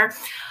don't care.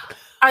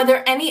 Are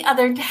there any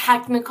other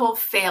technical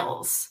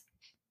fails?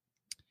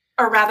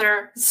 Or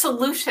rather,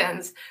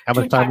 solutions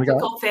to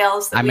technical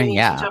fails that we need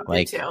to jump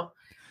into?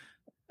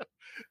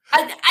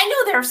 I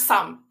know there's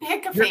some.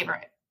 Pick a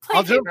favorite.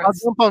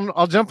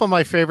 I'll jump on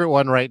my favorite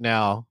one right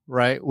now,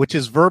 right? Which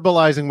is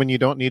verbalizing when you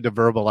don't need to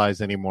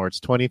verbalize anymore. It's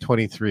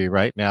 2023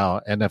 right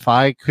now. And if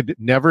I could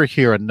never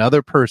hear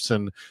another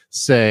person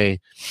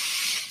say,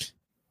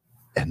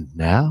 and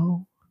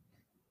now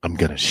I'm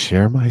going to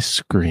share my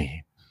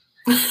screen.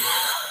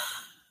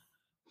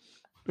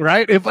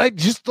 Right? If I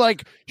just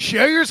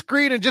share your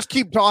screen and just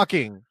keep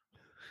talking.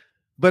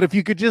 But if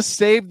you could just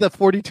save the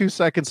 42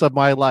 seconds of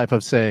my life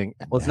of saying,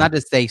 well, it's not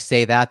just they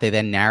say that, they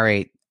then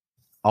narrate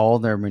all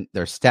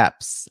their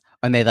steps,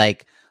 and they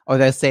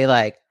they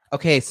say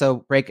okay,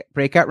 so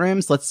breakout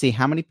rooms, let's see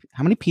how many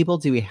people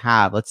do we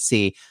have, let's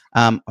see,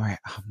 all right,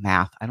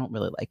 math, I don't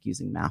really like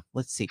using math,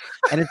 let's see,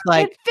 and it's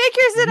it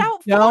figures it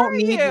out don't for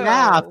need you.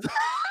 Math.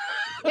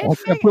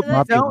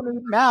 Don't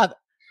need math.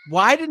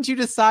 Why didn't you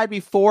decide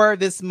before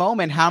this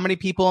moment how many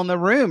people in the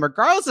room,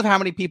 regardless of how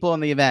many people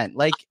in the event?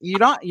 You're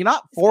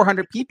not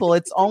 400 people.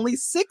 It's only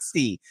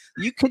 60.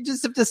 You could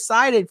just have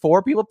decided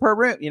 4 people per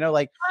room,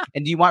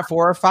 and do you want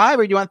 4 or 5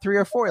 or do you want 3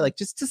 or 4?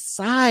 Just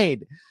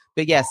decide.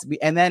 But yes.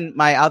 And then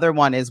my other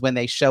one is when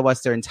they show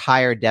us their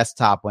entire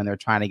desktop when they're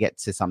trying to get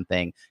to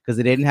something because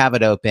they didn't have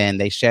it open.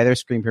 They share their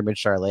screen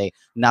prematurely.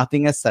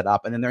 Nothing is set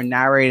up. And then they're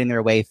narrating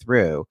their way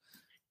through.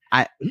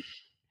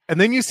 And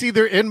then you see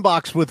their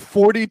inbox with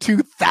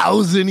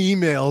 42,000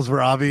 emails,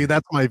 Robbie.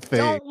 That's my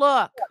favorite. Don't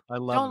look. I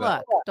love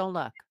that. Don't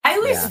look. I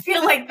always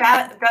feel like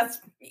that's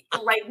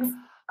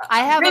I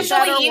have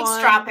visually a better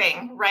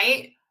eavesdropping, one.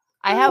 Right?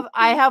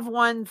 I have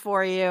one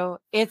for you.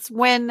 It's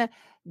when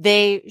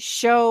they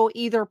show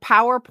either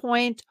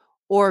PowerPoint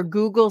or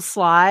Google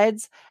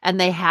Slides and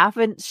they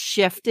haven't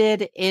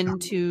shifted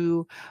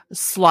into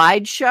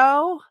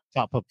slideshow.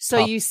 So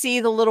you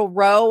see the little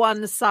row on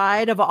the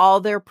side of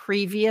all their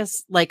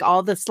previous,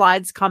 all the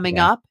slides coming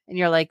up, and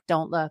you're like,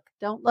 don't look.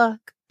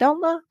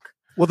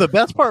 Well, the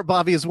best part,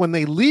 Bobbie, is when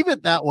they leave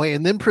it that way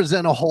and then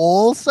present a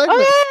whole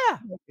segment. Oh,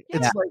 yeah.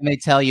 And they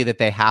tell you that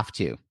they have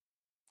to.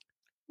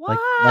 Why?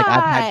 I've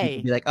had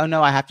people be like, oh,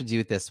 no, I have to do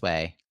it this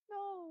way.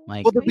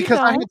 Like, well, because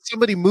I had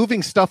somebody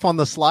moving stuff on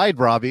the slide,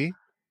 Robbie.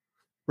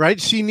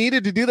 Right? She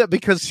needed to do that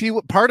because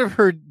part of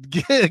her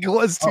gig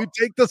was to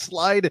take the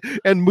slide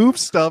and move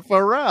stuff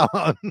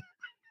around.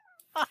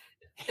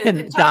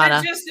 And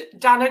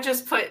Donna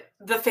just put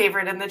the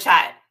favorite in the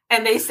chat,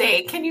 and they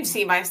say, "Can you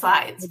see my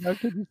slides?" How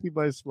can you see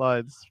my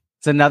slides?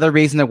 It's another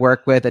reason to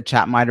work with a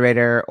chat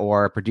moderator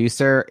or a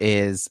producer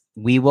is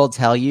we will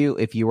tell you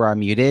if you are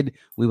muted.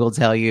 We will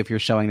tell you if you're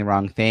showing the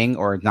wrong thing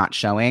or not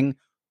showing.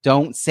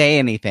 Don't say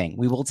anything.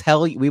 We will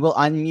tell you. We will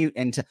unmute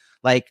and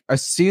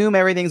assume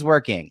everything's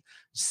working.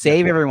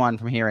 Save everyone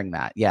from hearing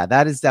that. Yeah,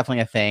 that is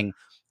definitely a thing.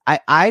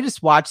 I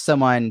just watched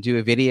someone do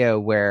a video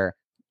where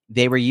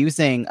they were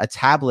using a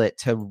tablet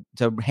to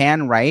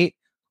handwrite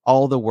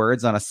all the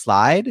words on a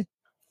slide.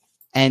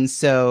 And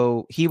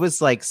so he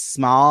was like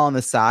small on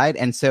the side.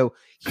 And so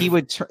he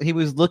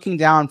was looking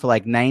down for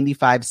like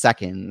 95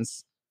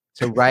 seconds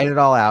to write it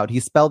all out. He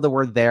spelled the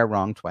word there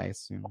wrong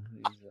twice.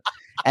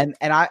 And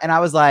I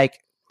was like,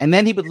 and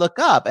then he would look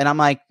up and I'm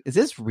like, is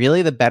this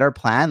really the better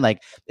plan?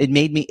 Like it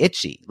made me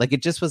itchy. Like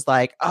it just was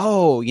like,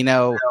 oh,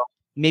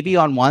 maybe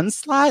on one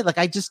slide, like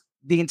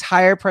the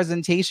entire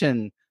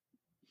presentation.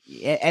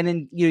 And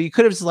then, you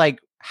could have just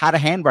like had a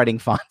handwriting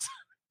font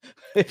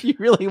if you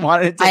really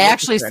wanted to. I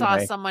actually saw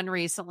someone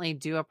recently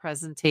do a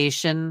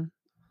presentation,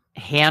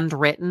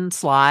 handwritten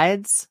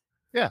slides.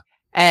 Yeah.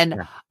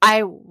 And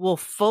I will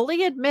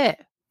fully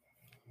admit,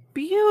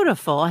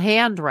 beautiful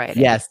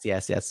handwriting. Yes.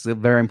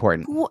 Very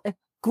important.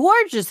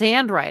 Gorgeous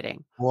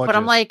handwriting. Gorgeous. But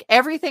I'm like,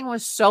 everything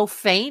was so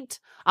faint.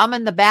 I'm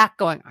in the back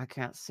going, I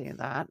can't see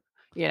that.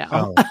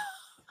 Oh.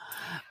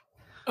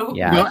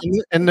 Yeah.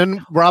 And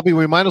then, Robbie,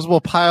 we might as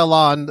well pile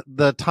on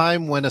the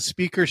time when a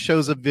speaker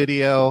shows a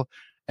video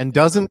and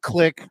doesn't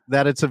click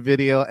that it's a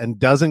video and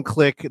doesn't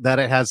click that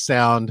it has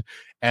sound.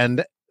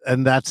 And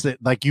that's it.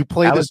 Like you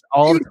play that this was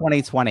all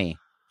 2020.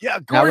 Yeah.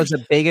 That was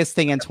the biggest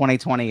thing in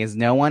 2020 is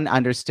no one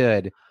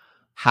understood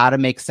how to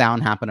make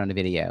sound happen on a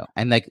video.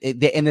 And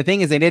and the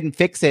thing is, they didn't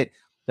fix it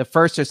the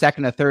first or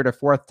second or third or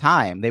fourth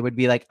time. They would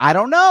be like, I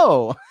don't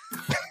know.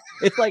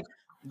 It's like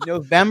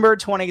November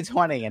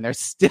 2020, and they're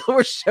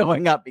still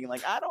showing up being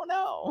like, I don't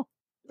know.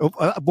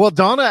 Well,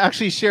 Donna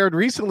actually shared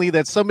recently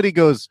that somebody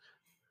goes,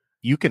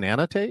 you can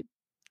annotate?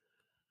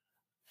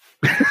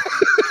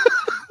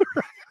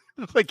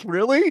 Like,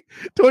 really?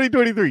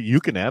 2023,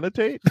 you can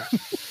annotate?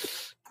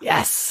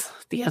 Yes.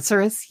 The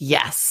answer is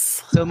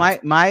yes. So my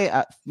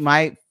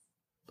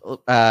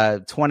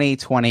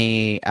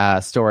 2020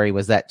 story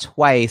was that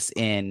twice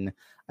in,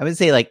 I would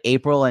say like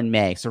April and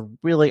May, so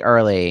really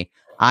early,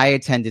 I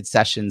attended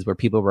sessions where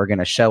people were going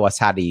to show us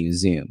how to use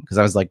Zoom because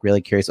I was like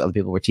really curious what other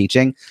people were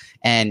teaching.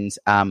 And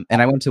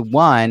I went to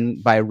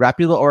one by a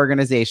reputable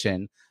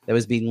organization that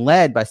was being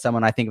led by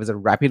someone I think was a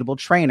reputable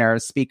trainer,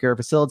 speaker,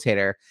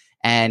 facilitator.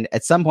 And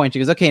at some point she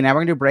goes, okay, now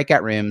we're going to do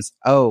breakout rooms.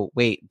 Oh,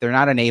 wait, they're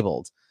not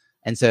enabled.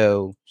 And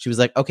so she was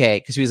like, okay,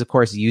 because she was, of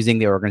course, using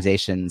the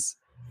organization's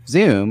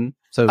Zoom.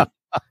 So,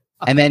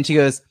 and then she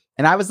goes,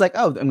 and I was like,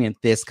 oh, I mean,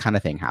 this kind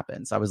of thing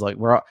happens. I was like,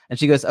 and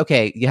she goes,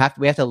 okay, we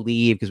have to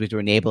leave because we have to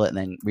enable it and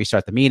then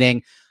restart the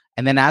meeting.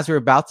 And then as we were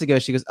about to go,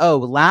 she goes, oh,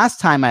 last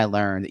time I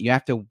learned that you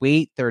have to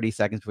wait 30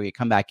 seconds before you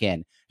come back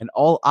in. And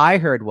all I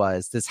heard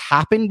was, this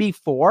happened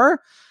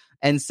before.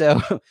 And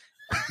so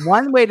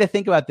one way to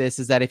think about this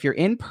is that if you're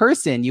in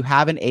person, you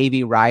have an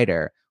AV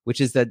rider,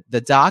 which is the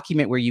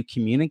document where you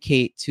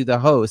communicate to the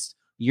host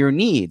your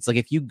needs. Like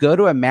if you go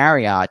to a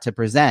Marriott to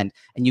present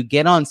and you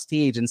get on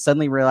stage and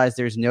suddenly realize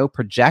there's no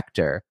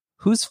projector,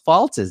 whose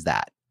fault is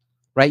that?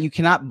 Right? You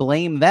cannot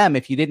blame them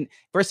if you didn't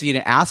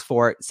ask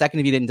for it. Second,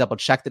 if you didn't double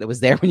check that it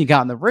was there when you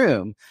got in the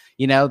room.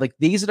 Like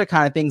these are the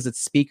kind of things that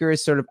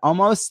speakers sort of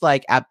almost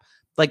like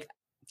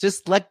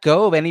just let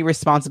go of any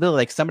responsibility.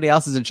 Like somebody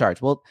else is in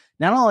charge. Well,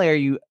 not only are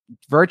you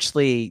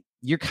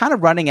you're kind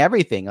of running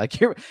everything. Like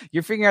you're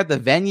figuring out the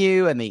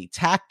venue and the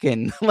tech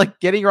and like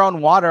getting your own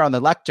water on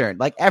the lectern.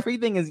 Like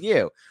everything is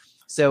you.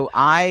 So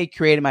I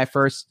created my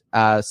first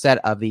set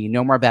of the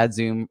No More Bad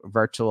Zoom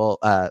virtual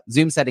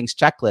Zoom settings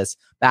checklist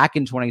back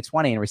in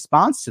 2020 in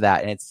response to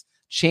that. And it's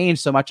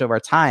changed so much over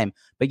time.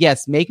 But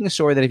yes, making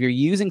sure that if you're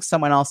using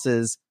someone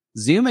else's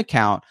Zoom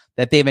account,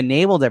 that they've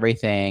enabled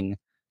everything.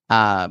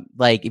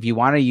 Like if you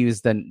want to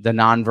use the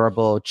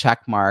nonverbal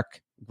check mark,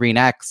 green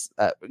X,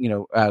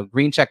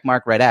 green check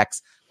mark, red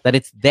X, that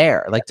it's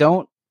there. Like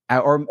don't,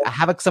 or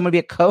have someone be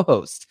a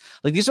co-host.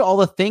 Like these are all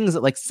the things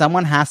that like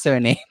someone has to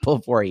enable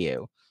for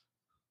you.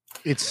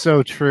 It's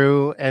so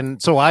true.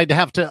 And so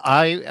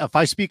if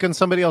I speak on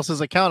somebody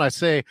else's account, I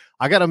say,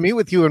 I got to meet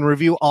with you and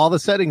review all the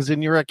settings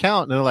in your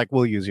account. And they're like,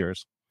 we'll use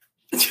yours.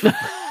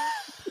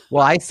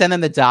 Well, I send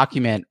them the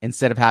document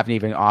instead of having to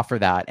even offer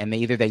that. And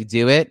either they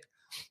do it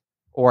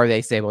or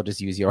they say, we'll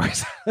just use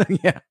yours.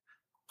 Yeah.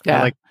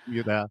 I like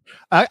you that.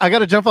 I got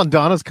to jump on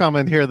Donna's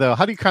comment here, though.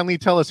 How do you kindly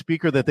tell a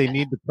speaker that they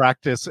need to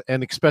practice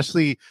and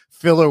especially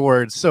filler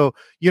words? So,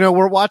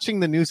 we're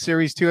watching the new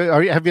series too.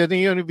 Have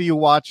any of you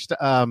watched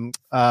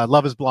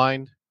Love is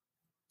Blind?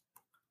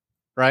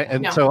 Right.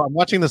 And so I'm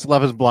watching this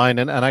Love is Blind.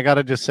 And I got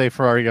to just say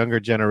for our younger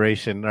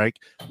generation, right?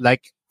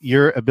 Like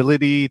your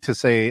ability to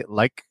say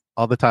like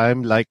all the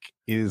time, like,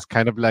 is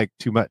kind of like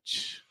too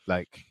much.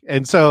 Like,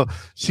 and so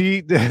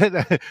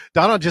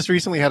Donna just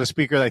recently had a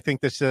speaker, I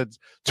think, that said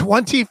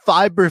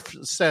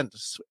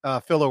 25%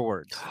 filler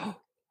words.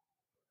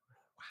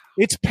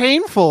 It's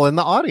painful in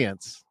the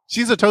audience.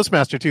 She's a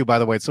Toastmaster too, by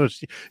the way. So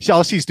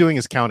all she's doing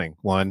is counting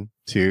 1,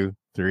 2,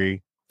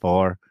 3,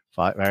 4,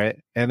 5. Right.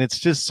 And it's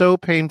just so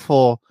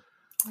painful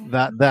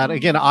that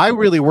again, I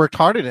really worked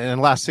hard at it in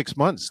the last 6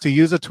 months to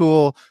use a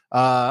tool.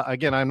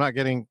 Again, I'm not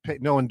getting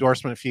no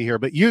endorsement fee here,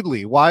 but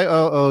Yoodli,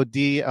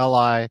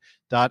 YOODLI.ai.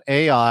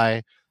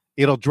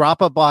 It'll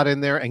drop a bot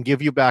in there and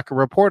give you back a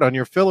report on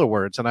your filler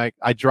words. And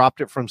I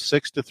dropped it from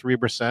 6 to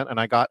 3%, and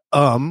I got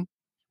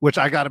which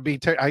I got to be.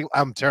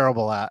 I'm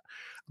terrible at,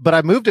 but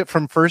I moved it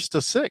from 1st to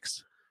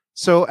 6th.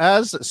 So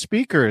as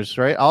speakers,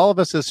 right, all of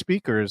us as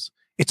speakers,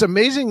 it's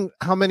amazing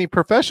how many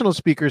professional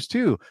speakers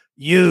too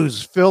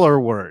use filler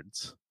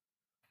words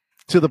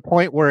to the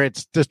point where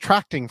it's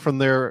detracting from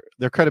their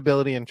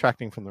credibility and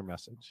detracting from their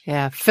message.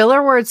 Yeah.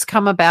 Filler words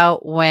come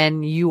about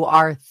when you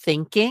are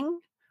thinking,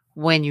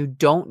 when you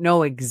don't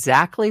know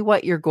exactly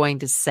what you're going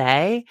to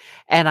say.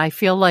 And I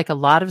feel like a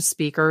lot of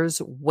speakers,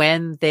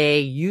 when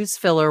they use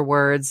filler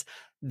words,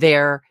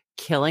 they're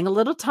killing a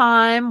little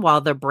time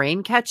while their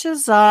brain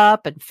catches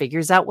up and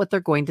figures out what they're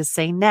going to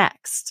say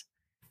next.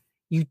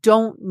 You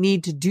don't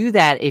need to do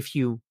that if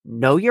you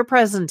know your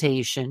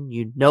presentation,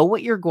 you know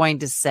what you're going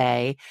to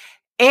say,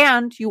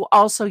 and you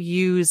also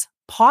use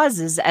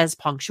pauses as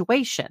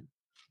punctuation.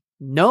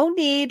 No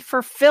need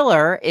for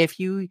filler if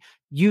you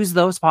use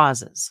those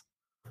pauses.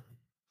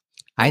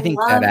 I think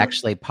that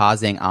actually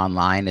pausing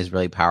online is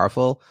really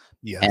powerful.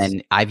 Yes.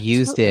 And I've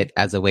used it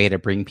as a way to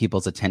bring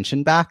people's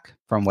attention back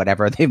from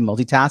whatever they've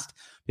multitasked,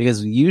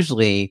 because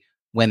usually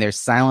when there's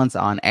silence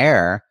on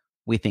air,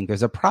 we think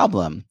there's a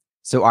problem.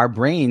 So our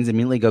brains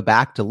immediately go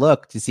back to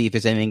look to see if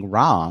there's anything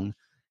wrong,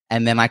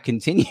 and then I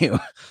continue.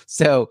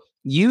 So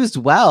used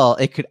well,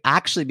 it could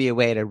actually be a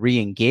way to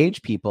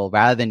re-engage people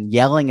rather than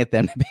yelling at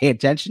them to pay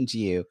attention to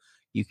you.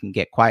 You can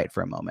get quiet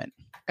for a moment.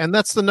 And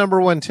that's the number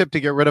one tip to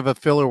get rid of a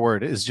filler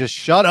word is just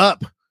shut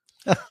up.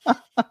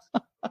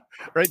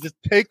 Right? Just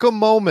take a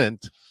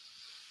moment.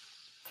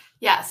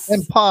 Yes.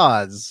 And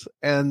pause,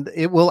 and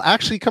it will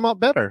actually come out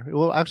better. It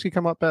will actually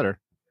come out better.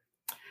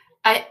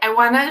 I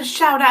want to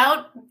shout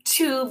out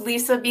to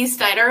Lisa B.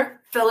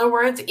 Steiner. Filler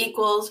words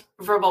equals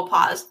verbal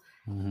pause.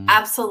 Mm-hmm.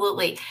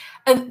 Absolutely.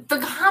 And the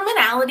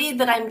commonality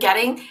that I'm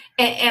getting,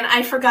 and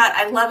I forgot,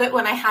 I love it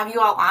when I have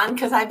you all on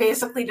because I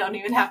basically don't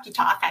even have to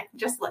talk. I can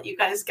just let you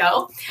guys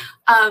go.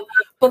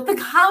 But the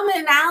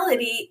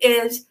commonality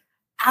is,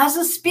 as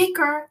a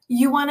speaker,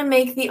 you want to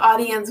make the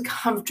audience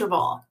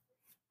comfortable.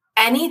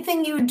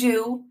 Anything you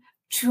do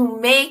to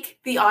make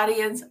the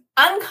audience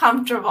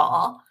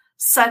uncomfortable,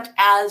 such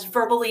as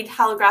verbally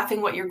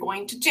telegraphing what you're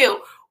going to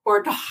do,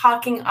 or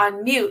talking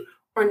on mute,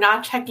 or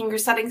not checking your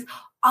settings,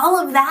 all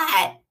of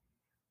that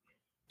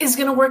is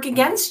going to work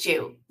against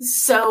you.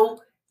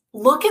 So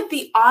look at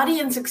the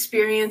audience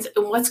experience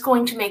and what's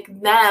going to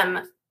make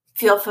them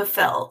feel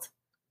fulfilled.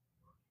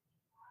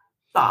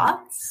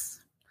 Thoughts?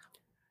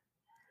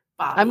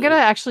 Bobbie? I'm going to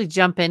actually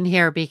jump in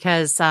here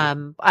because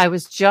I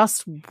was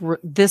just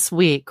this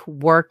week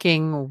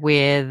working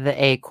with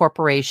a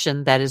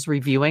corporation that is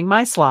reviewing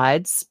my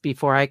slides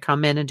before I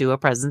come in and do a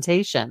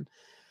presentation.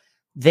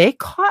 They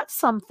caught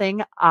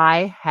something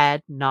I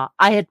had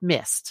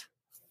missed.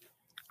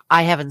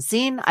 I haven't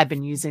seen. I've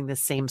been using the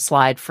same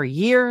slide for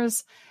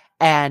years,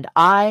 and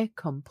I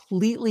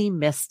completely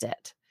missed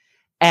it.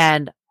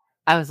 And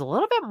I was a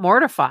little bit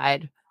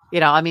mortified.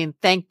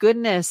 Thank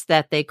goodness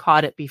that they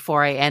caught it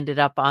before I ended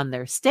up on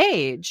their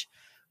stage.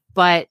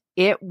 But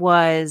it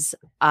was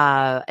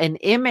an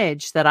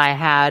image that I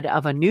had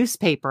of a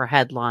newspaper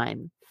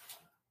headline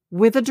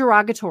with a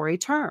derogatory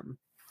term.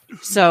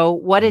 So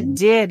what it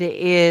did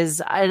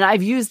is, and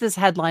I've used this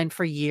headline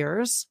for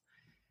years,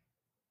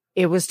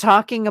 it was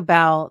talking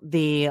about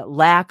the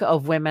lack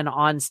of women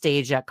on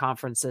stage at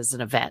conferences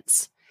and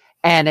events.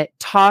 And it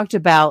talked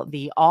about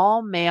the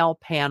all-male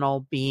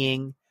panel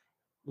being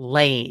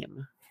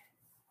lame.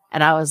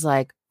 And I was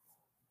like,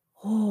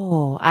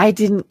 oh, I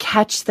didn't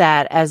catch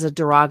that as a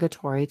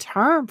derogatory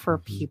term for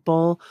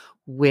people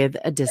with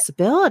a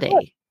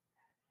disability.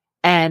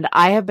 And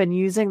I have been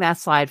using that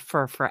slide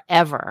for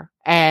forever.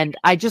 And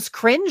I just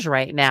cringe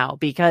right now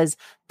because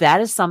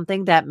that is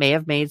something that may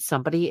have made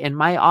somebody in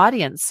my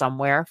audience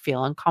somewhere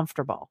feel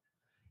uncomfortable.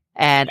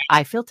 And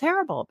I feel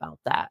terrible about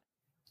that.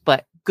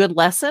 But good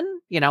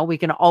lesson. We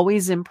can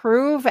always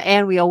improve,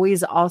 and we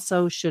always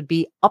also should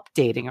be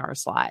updating our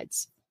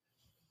slides.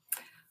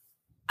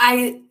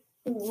 I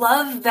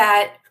love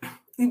that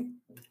you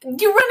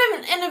run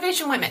an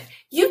Innovation Women.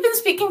 You've been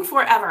speaking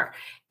forever.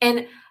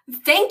 And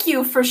thank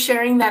you for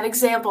sharing that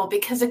example,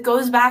 because it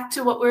goes back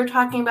to what we were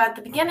talking about at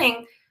the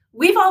beginning.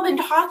 We've all been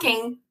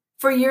talking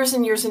for years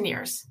and years and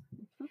years,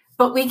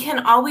 but we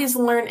can always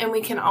learn and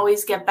we can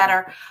always get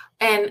better.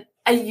 And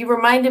you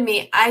reminded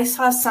me, I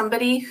saw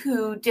somebody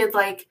who did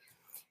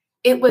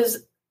it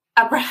was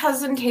a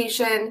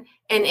presentation,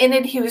 and in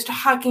it, he was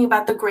talking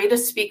about the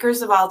greatest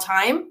speakers of all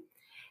time.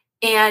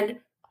 And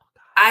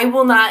I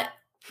will not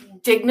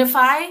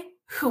dignify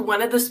who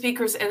one of the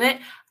speakers in it.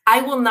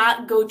 I will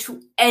not go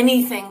to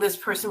anything this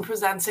person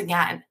presents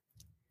again.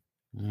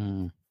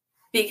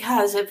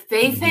 Because if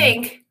they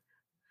think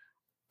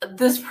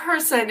this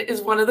person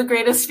is one of the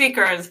greatest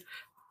speakers,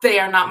 they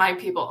are not my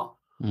people.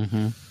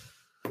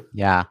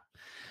 Yeah.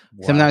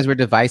 Wow. Sometimes we're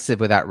divisive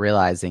without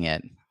realizing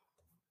it.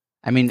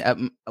 I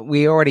mean,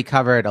 we already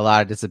covered a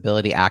lot of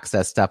disability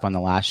access stuff on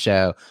the last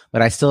show,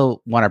 but I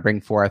still want to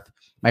bring forth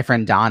my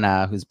friend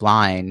Donna, who's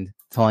blind,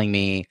 telling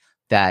me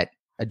that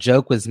a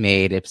joke was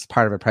made. It's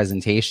part of a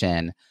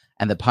presentation,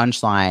 and the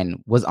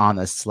punchline was on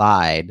the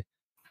slide,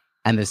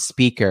 and the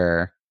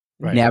speaker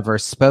never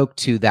spoke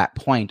to that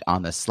point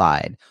on the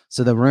slide.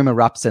 So the room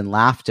erupts in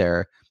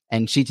laughter,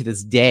 and she to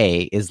this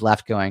day is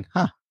left going,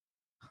 huh.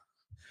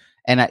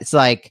 And it's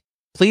like,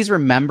 please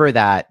remember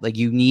that, like,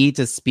 you need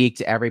to speak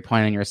to every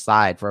point on your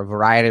slide for a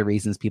variety of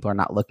reasons. People are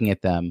not looking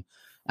at them.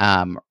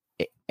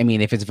 I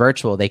mean, if it's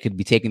virtual, they could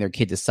be taking their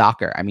kid to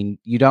soccer. I mean,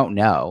 you don't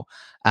know.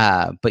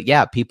 But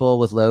yeah, people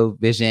with low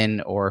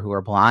vision or who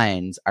are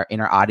blind are in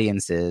our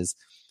audiences.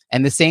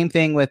 And the same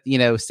thing with,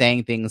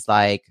 saying things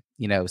like,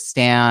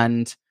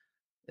 stand,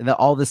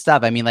 all this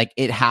stuff. I mean, like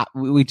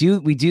we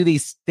do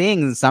these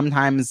things.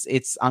 Sometimes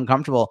it's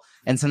uncomfortable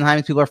and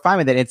sometimes people are fine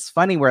with it. It's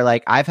funny where,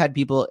 like, I've had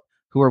people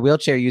who are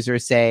wheelchair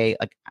users say,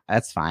 like,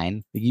 that's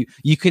fine.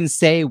 You can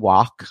say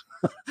walk,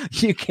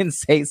 you can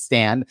say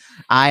stand.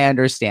 I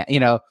understand,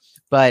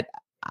 but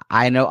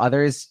I know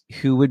others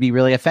who would be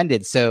really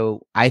offended.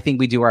 So I think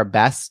we do our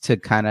best to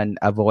kind of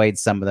avoid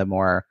some of the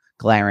more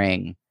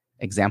glaring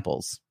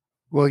examples.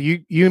 Well,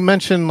 you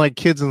mentioned like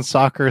kids in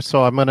soccer,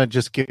 so I'm going to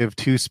just give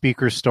two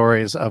speaker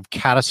stories of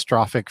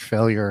catastrophic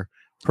failure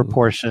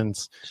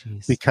proportions.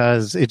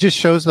 Because it just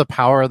shows the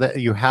power that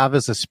you have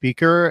as a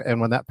speaker,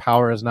 and when that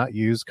power is not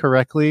used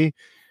correctly,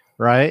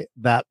 right,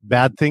 that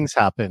bad things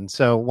happen.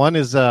 So one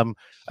is,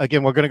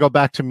 again, we're going to go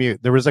back to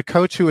mute. There was a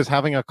coach who was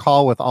having a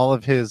call with all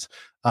of his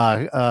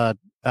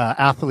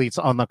athletes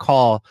on the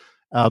call,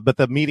 but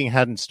the meeting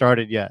hadn't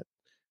started yet.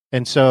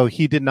 And so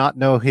he did not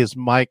know his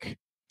mic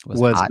was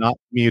not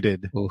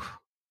muted. Oof.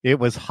 It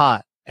was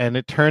hot. And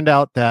it turned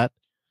out that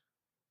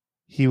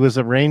he was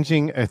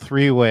arranging a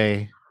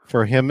three-way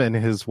for him and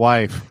his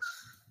wife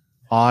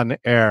on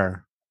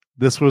air.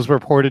 This was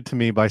reported to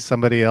me by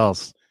somebody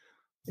else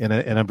in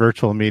a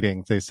virtual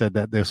meeting. They said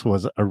that this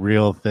was a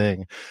real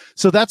thing.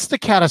 So that's the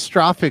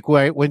catastrophic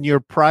way, when your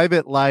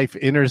private life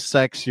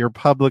intersects your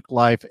public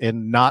life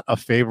in not a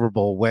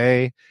favorable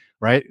way,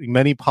 right?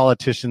 Many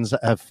politicians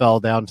have fell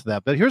down to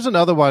that. But here's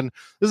another one.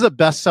 This is a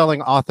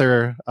best-selling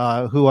author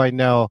who I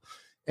know.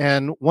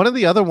 And one of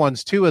the other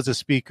ones, too, as a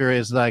speaker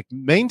is like,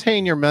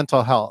 maintain your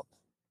mental health,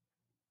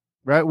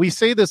 right? We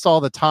say this all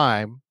the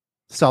time,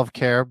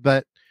 self-care,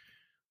 but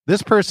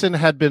this person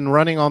had been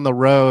running on the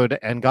road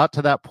and got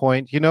to that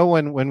point,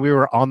 when we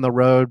were on the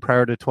road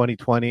prior to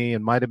 2020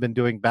 and might have been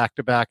doing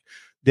back-to-back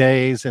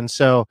days. And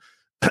so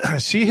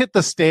she hit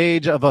the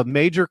stage of a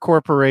major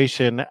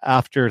corporation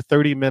after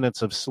 30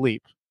 minutes of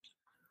sleep,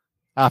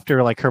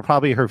 after like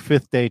probably her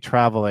fifth day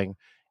traveling.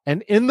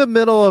 And in the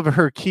middle of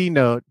her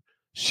keynote,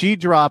 she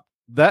dropped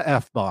the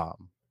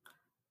F-bomb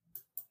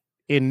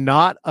in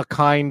not a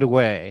kind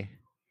way.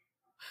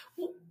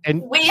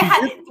 And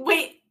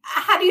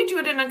how do you do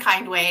it in a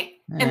kind way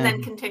and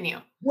then continue?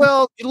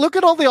 Well, look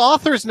at all the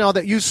authors now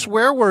that use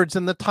swear words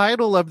in the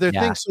title of their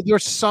thing. So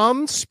there's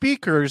some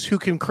speakers who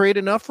can create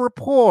enough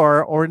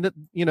rapport or,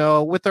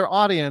 with their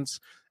audience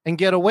and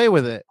get away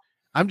with it.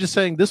 I'm just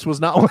saying this was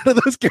not one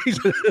of those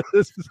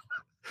cases.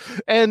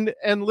 and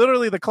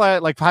literally the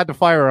client had to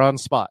fire her on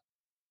spot.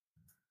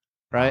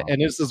 Right. Wow.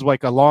 And this is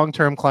like a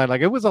long-term client.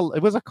 Like it was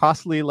a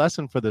costly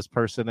lesson for this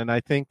person. And I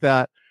think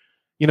that,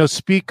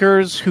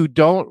 speakers who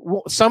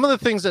some of the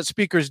things that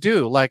speakers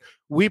do, like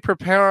we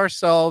prepare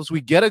ourselves, we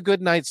get a good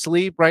night's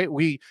sleep, right?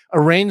 We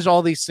arrange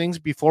all these things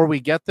before we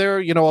get there.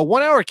 A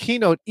 1-hour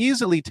keynote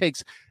easily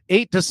takes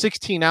 8 to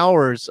 16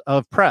 hours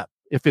of prep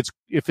if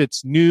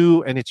it's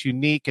new and it's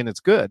unique and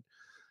it's good.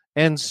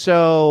 And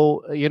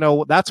so,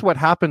 that's what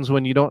happens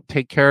when you don't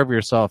take care of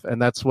yourself.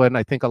 And that's when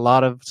I think a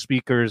lot of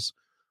speakers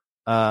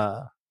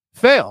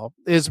fail,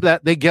 is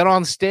that they get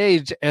on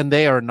stage and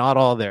they are not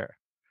all there.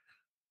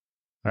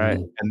 Right.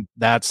 And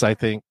I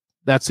think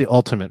that's the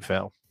ultimate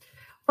fail.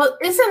 Well,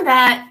 isn't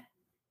that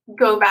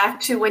go back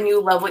to when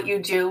you love what you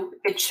do?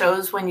 It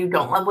shows. When you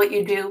don't love what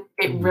you do,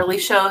 it really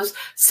shows.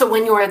 So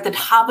when you're at the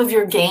top of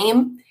your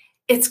game,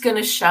 it's going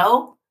to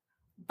show.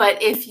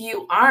 But if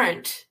you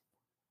aren't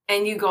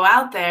and you go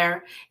out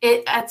there,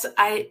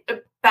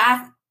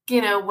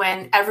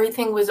 when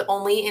everything was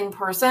only in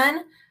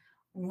person,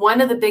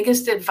 one of the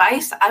biggest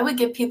advice I would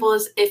give people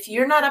is, if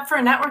you're not up for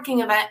a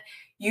networking event,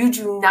 you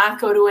do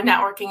not go to a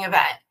networking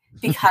event,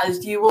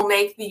 because you will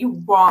make the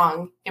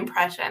wrong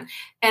impression.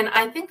 And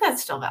I think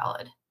that's still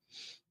valid.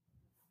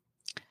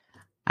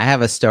 I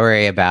have a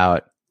story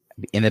about,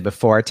 in the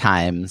before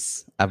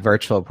times, a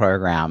virtual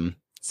program.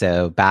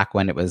 So back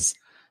when it was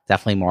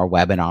definitely more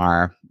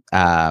webinar.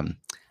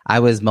 I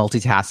was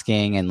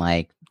multitasking and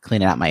like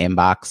cleaning out my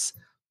inbox,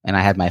 and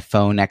I had my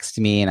phone next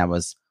to me, and I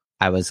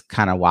was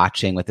kind of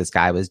watching what this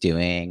guy was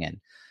doing, and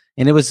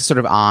it was sort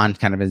of on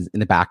kind of in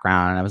the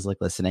background, and I was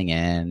like listening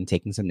in,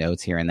 taking some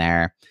notes here and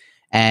there,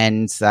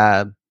 and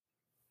then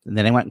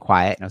it went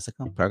quiet, and I was like,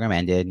 oh, program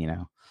ended,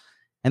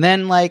 and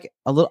then like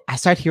I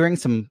started hearing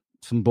some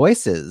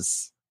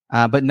voices,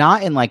 but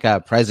not in like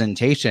a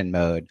presentation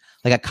mode,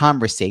 like a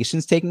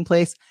conversation's taking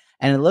place.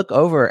 And I look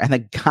over, and the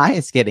guy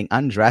is getting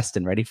undressed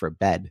and ready for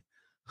bed.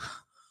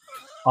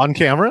 On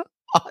camera?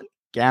 On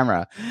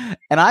camera.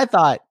 And I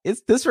thought,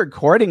 this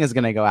recording is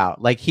going to go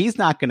out. Like, he's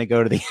not going to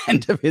go to the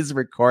end of his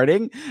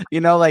recording.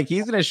 Like,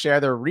 he's going to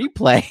share the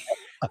replay.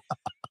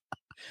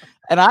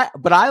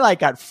 But I like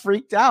got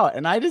freaked out,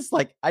 and I just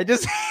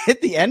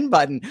hit the end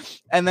button,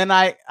 and then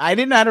I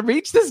didn't know how to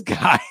reach this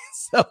guy.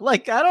 So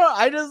like,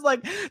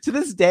 to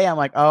this day, I'm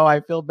like, oh, I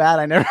feel bad.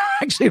 I never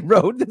actually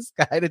wrote this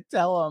guy to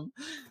tell him.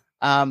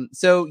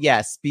 So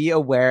yes, be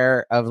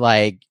aware of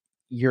like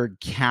your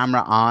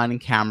camera on and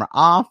camera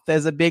off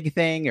is a big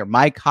thing. Your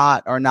mic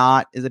hot or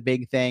not is a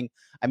big thing.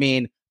 I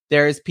mean,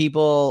 there's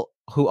people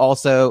who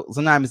also,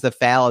 sometimes the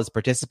fail is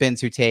participants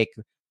who take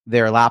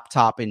their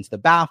laptop into the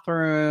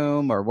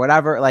bathroom or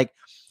whatever. Like,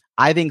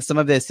 I think some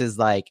of this is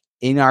like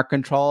in our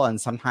control,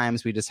 and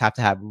sometimes we just have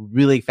to have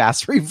really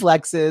fast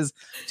reflexes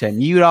to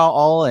mute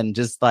all and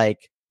just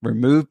like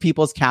remove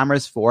people's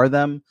cameras for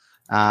them.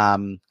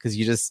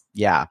 Cause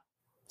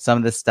some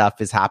of this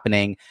stuff is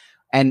happening.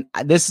 And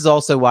this is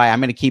also why I'm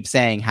going to keep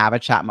saying have a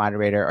chat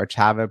moderator or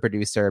have a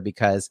producer,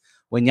 because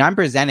when I'm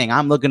presenting,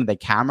 I'm looking at the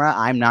camera.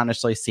 I'm not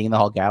necessarily seeing the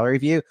whole gallery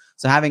view.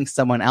 So having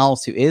someone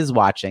else who is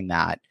watching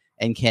that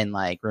and can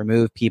like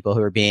remove people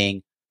who are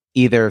being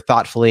either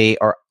thoughtfully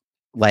or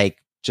like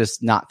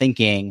just not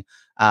thinking,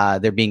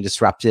 they're being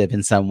disruptive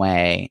in some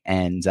way.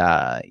 And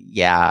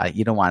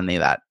you don't want any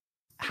of that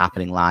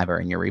happening live or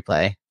in your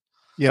replay.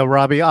 Yeah,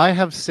 Robbie, I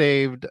have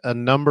saved a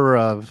number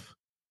of,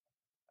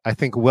 I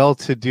think,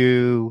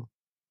 well-to-do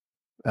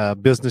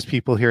business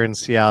people here in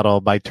Seattle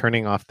by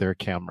turning off their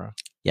camera.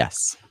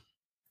 Yes.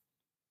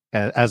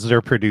 As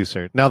their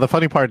producer. Now, the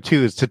funny part,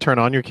 too, is to turn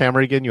on your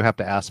camera again, you have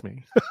to ask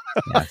me.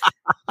 Yes.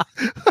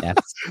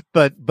 Yes.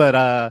 But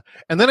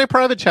and then I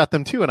private chat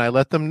them, too, and I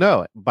let them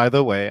know, by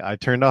the way, I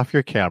turned off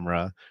your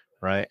camera,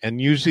 right? And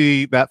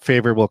usually that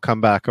favor will come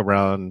back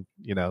around,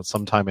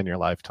 sometime in your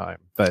lifetime.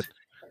 But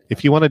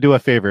if you want to do a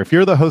favor, if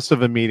you're the host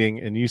of a meeting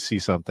and you see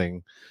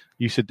something,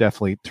 you should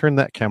definitely turn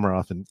that camera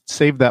off and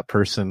save that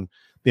person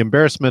the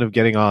embarrassment of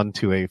getting on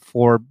to a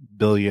 4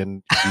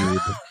 billion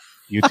viewed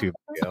YouTube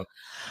video.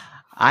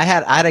 I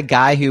had a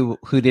guy who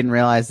didn't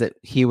realize that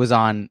he was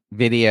on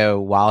video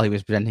while he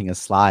was presenting his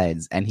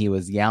slides, and he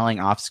was yelling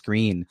off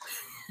screen,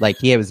 like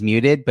he was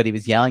muted, but he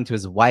was yelling to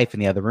his wife in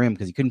the other room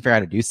because he couldn't figure out how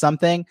to do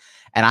something.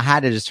 And I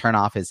had to just turn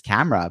off his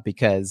camera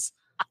because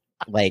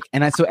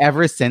so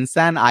ever since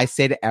then, I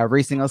say to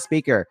every single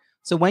speaker,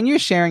 so when you're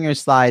sharing your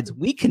slides,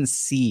 we can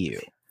see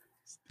you.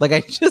 Like,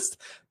 I just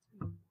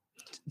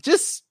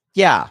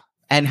yeah.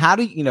 And how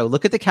do you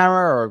look at the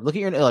camera or look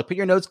at your put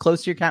your notes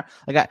close to your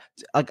camera?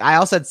 I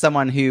also had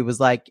someone who was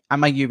like, I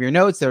might give your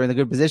notes. They're in a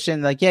good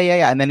position. Like,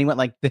 yeah. And then he went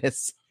like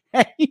this.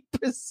 And he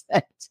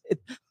presented.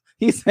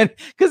 He said,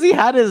 because he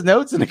had his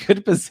notes in a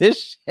good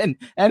position,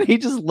 and he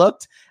just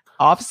looked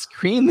off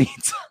screen the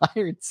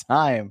entire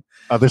time.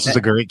 Oh, this is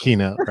a great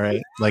keynote,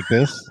 right? Like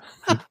this.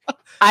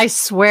 I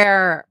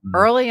swear,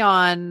 early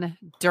on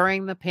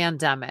during the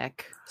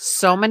pandemic,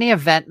 so many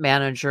event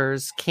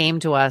managers came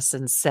to us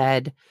and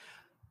said,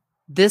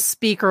 this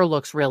speaker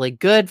looks really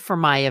good for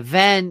my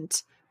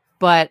event,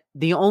 but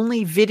the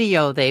only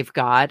video they've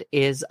got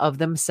is of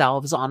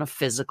themselves on a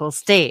physical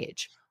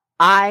stage.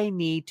 I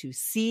need to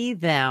see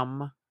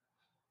them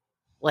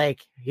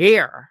like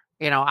here.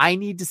 I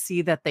need to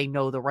see that they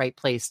know the right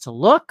place to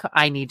look.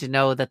 I need to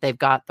know that they've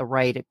got the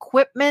right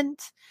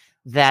equipment,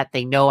 that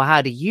they know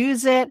how to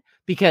use it,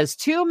 because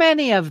too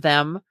many of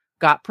them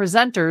got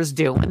presenters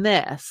doing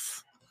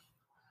this.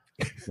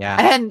 Yeah.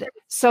 And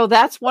so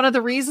that's one of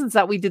the reasons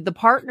that we did the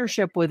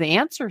partnership with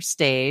Answer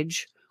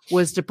Stage,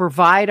 was to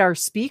provide our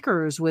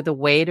speakers with a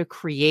way to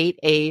create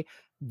a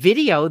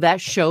video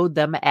that showed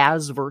them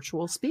as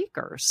virtual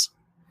speakers.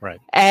 Right.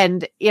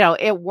 And,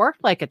 it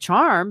worked like a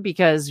charm,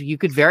 because you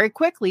could very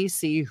quickly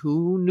see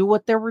who knew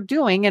what they were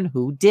doing and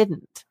who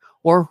didn't,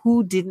 or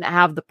who didn't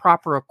have the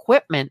proper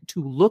equipment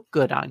to look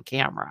good on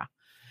camera.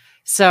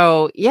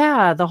 So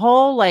yeah, the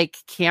whole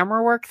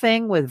camera work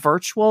thing with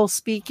virtual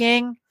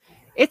speaking,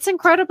 it's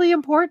incredibly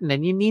important,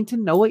 and you need to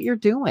know what you're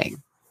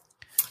doing.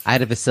 I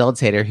had a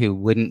facilitator who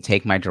wouldn't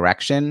take my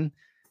direction.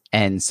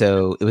 And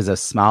so it was a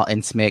small,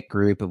 intimate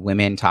group of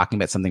women talking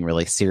about something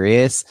really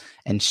serious.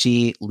 And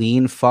she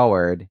leaned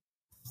forward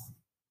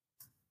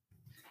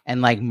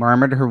and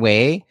murmured her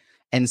way.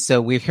 And so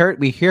we hear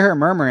her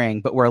murmuring,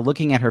 but we're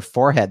looking at her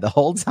forehead the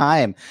whole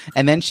time.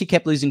 And then she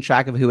kept losing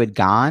track of who had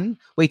gone.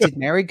 Wait, did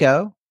Mary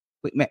go?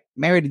 Wait,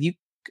 Mary, did you?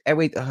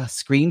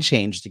 screen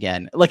changed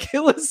again. Like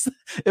it was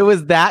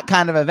that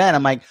kind of event.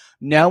 I'm like,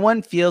 no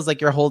one feels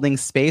like you're holding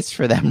space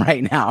for them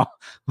right now.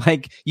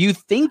 Like you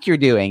think you're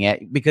doing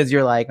it because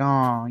you're like,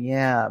 oh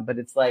yeah, but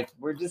it's like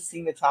we're just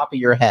seeing the top of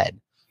your head.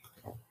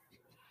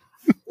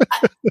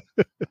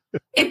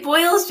 It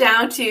boils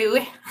down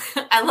to,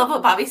 I love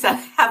what Bobbie said,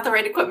 have the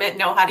right equipment,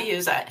 know how to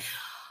use it.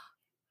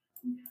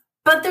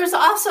 But there's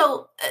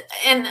also,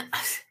 and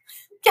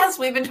yes,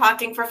 we've been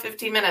talking for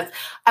 15 minutes.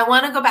 I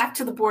want to go back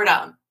to the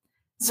boredom,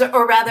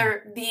 or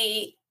rather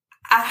the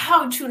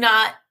how to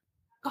not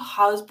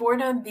cause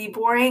boredom, be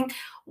boring.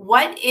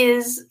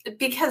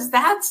 Because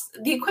that's,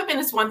 the equipment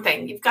is one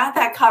thing. You've got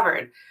that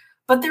covered.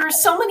 But there are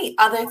so many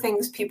other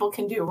things people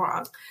can do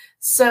wrong.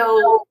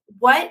 So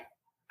what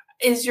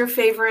is your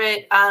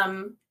favorite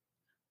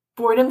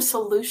boredom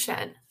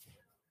solution?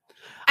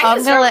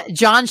 I'm gonna let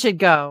John should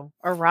go,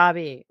 or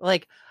Robbie.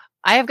 Like,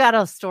 I have got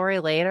a story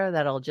later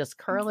that'll just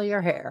curl your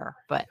hair,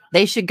 but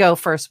they should go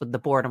first with the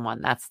boredom one.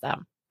 That's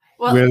them.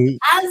 Well,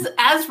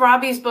 as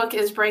Robbie's book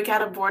is Break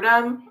Out of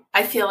Boredom,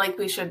 I feel like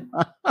we should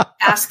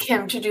ask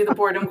him to do the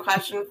boredom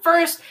question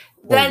first,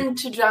 then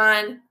to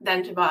John,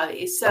 then to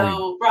Bobbie.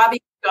 So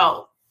Robbie,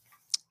 go.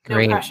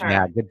 Great.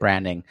 Yeah, good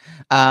branding.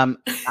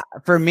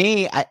 For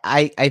me,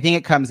 I think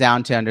it comes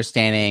down to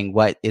understanding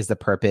what is the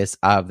purpose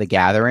of the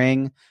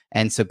gathering.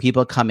 And so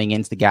people coming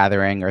into the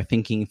gathering are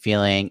thinking,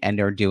 feeling, and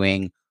are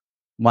doing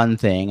one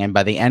thing. And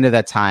by the end of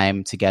that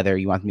time together,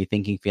 you want them to be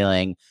thinking,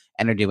 feeling,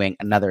 and are doing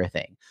another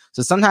thing.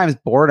 So sometimes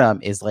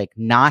boredom is like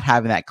not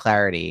having that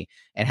clarity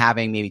and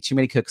having maybe too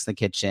many cooks in the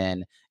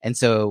kitchen. And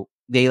so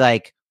they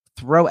like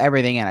throw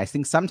everything in. I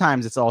think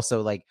sometimes it's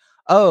also like,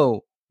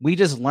 oh, we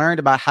just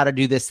learned about how to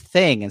do this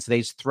thing. And so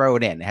they just throw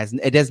it in.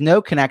 It has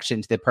no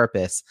connection to the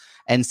purpose.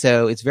 And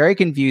so it's very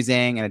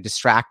confusing and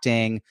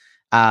distracting,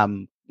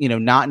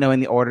 not knowing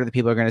the order that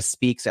people are going to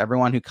speak. So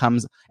everyone who's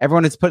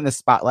put in the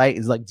spotlight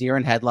is like deer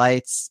in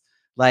headlights.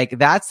 Like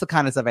that's the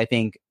kind of stuff I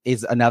think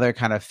is another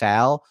kind of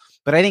fail.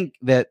 But I think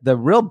that the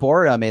real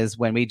boredom is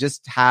when we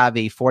just have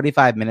a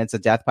 45 minutes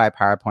of death by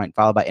PowerPoint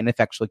followed by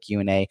ineffectual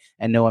Q&A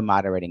and no one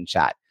moderating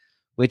chat,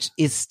 which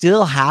is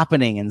still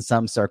happening in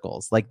some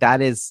circles. Like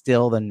that is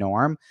still the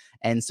norm.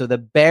 And so the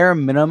bare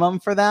minimum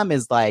for them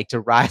is like to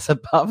rise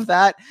above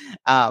that.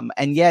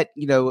 And yet,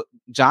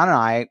 John and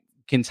I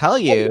can tell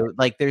you,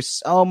 like, there's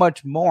so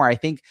much more. I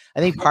think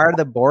part of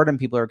the boredom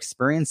people are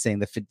experiencing,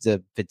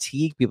 the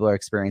fatigue people are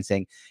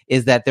experiencing,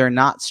 is that they're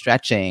not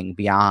stretching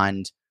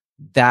beyond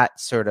that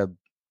sort of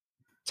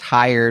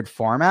tired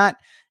format.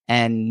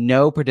 And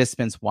no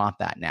participants want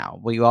that now.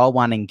 We all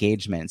want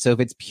engagement. So if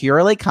it's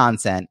purely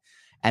content,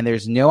 and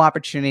there's no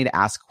opportunity to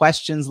ask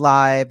questions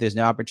live, there's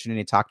no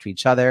opportunity to talk to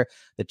each other,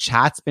 the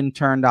chat's been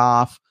turned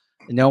off,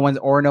 no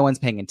one's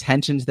paying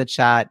attention to the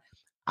chat.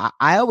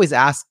 I always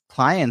ask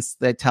clients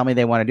that tell me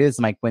they want to do this.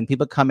 I'm like, when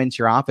people come into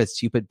your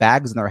office, you put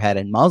bags on their head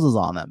and muzzles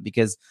on them,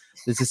 because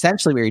it's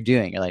essentially what you're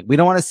doing. You're like, we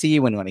don't want to see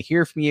you, we want to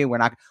hear from you. We're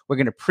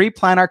going to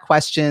pre-plan our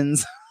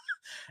questions.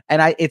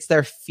 And it's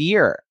their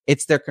fear.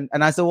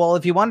 And I said, well,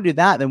 if you want to do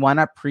that, then why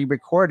not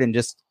pre-record and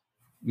just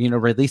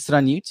release it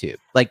on YouTube?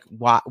 Like,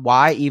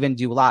 why even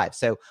do live?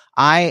 So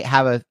I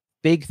have a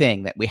big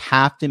thing that we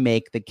have to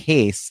make the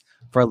case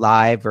for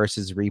live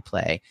versus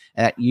replay.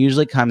 And that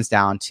usually comes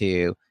down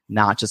to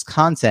not just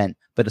content,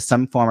 but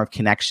some form of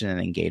connection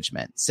and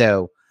engagement.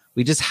 So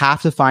we just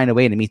have to find a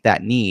way to meet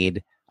that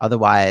need.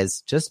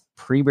 Otherwise, just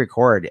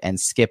pre-record and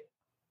skip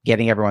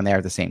getting everyone there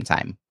at the same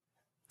time.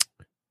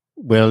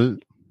 Well,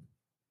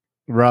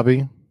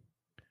 Robbie,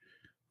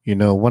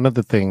 one of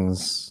the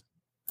things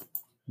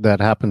that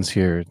happens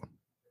here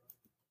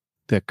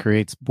that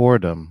creates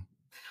boredom.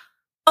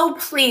 Oh,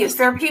 please.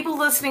 There are people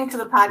listening to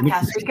the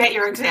podcast. We get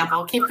your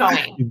example. Keep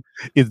going.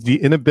 It's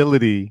the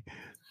inability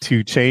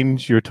to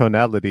change your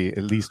tonality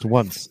at least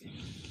once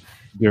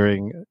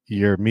during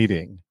your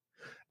meeting.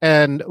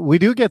 And we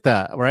do get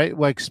that, right?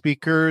 Like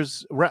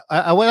speakers. What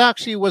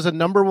actually was a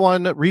number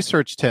one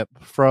research tip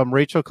from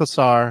Rachel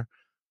Kassar,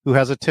 who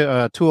has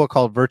a tool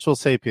called Virtual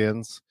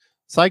Sapiens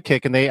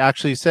Sidekick. And they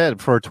actually said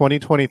for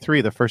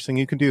 2023, the first thing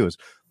you can do is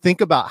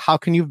think about how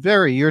can you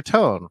vary your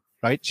tone,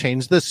 right?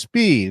 Change the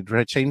speed,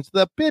 right? Change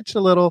the pitch a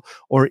little,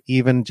 or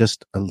even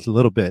just a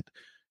little bit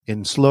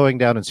in slowing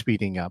down and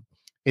speeding up.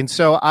 And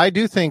so I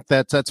do think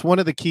that that's one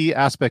of the key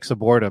aspects of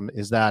boredom,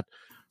 is that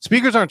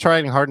speakers aren't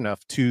trying hard enough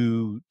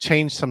to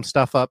change some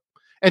stuff up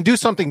and do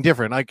something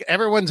different. Like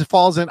everyone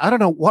falls in, I don't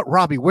know what,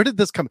 Robbie, where did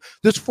this come?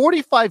 This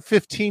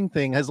 45-15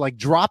 thing has like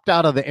dropped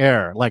out of the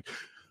air. Like,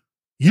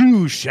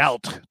 you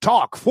shalt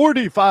talk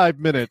 45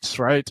 minutes,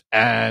 right?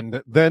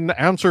 And then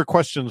answer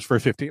questions for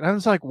 15. And I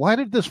was like, why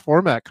did this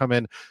format come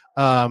in?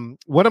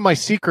 One of my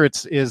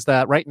secrets is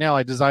that right now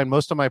I design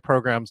most of my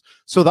programs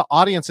so the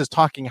audience is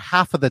talking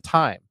half of the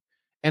time.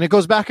 And it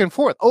goes back and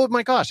forth. Oh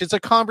my gosh, it's a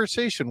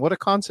conversation. What a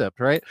concept,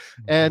 right?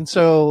 Mm-hmm. And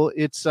so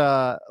it's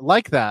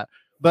like that.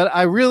 But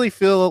I really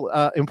feel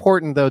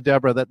important, though,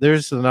 Deborah, that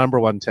there's the number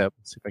one tip.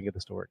 Let's see if I can get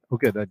this to work. Oh,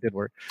 good. That did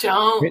work.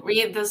 Don't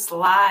read the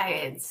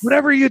slides.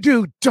 Whatever you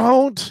do,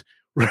 don't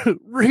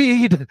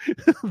read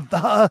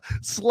the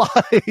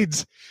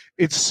slides.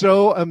 It's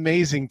so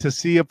amazing to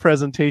see a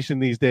presentation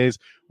these days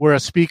where a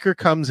speaker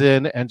comes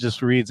in and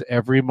just reads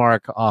every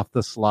mark off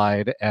the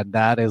slide. And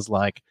that is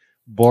like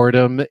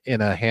boredom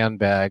in a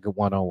handbag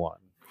 101.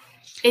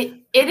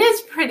 It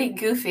is pretty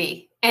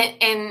goofy.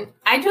 And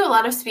I do a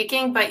lot of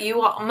speaking, but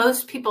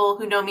most people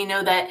who know me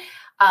know that,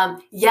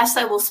 yes,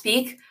 I will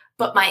speak,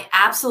 but my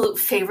absolute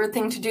favorite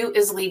thing to do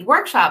is lead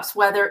workshops,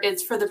 whether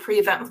it's for the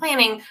pre-event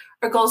planning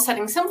or goal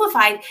setting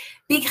simplified,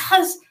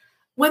 because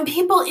when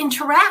people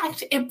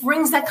interact, it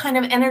brings that kind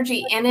of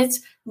energy. And it's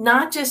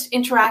not just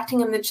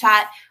interacting in the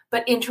chat,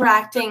 but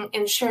interacting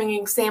and sharing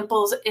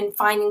examples and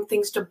finding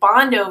things to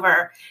bond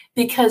over,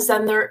 because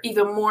then they're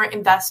even more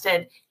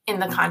invested in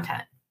the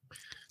content.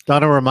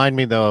 Donna, remind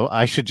me, though,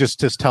 I should just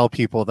tell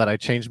people that I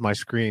changed my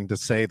screen to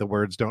say the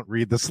words "don't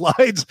read the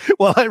slides"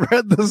 while I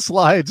read the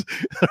slides,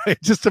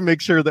 right? Just to make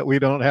sure that we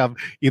don't have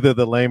either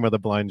the lame or the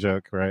blind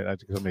joke, right? I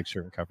just make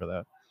sure and cover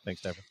that.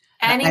 Thanks, Deborah.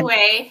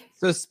 Anyway.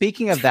 So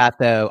speaking of that,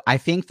 though, I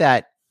think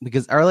that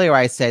because earlier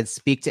I said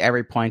speak to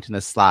every point in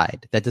the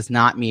slide, that does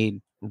not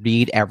mean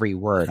read every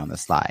word on the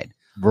slide.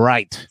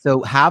 Right.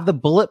 So have the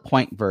bullet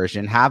point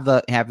version, have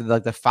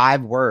the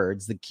 5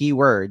 words, the key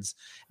words,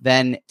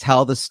 then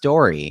tell the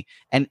story.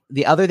 And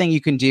the other thing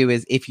you can do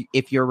is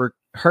if you're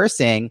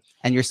rehearsing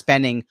and you're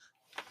spending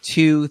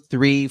 2,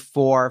 3,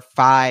 4,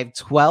 5,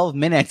 12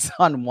 minutes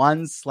on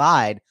one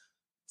slide,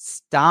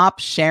 stop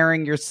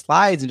sharing your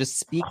slides and just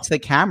speak to the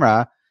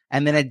camera,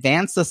 and then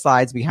advance the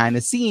slides behind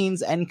the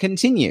scenes and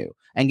continue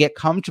and get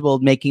comfortable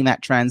making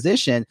that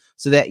transition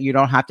so that you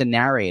don't have to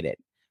narrate it.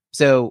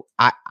 So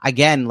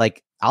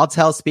I'll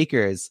tell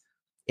speakers,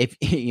 if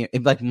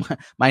like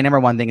my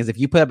number one thing is if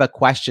you put up a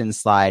question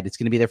slide, it's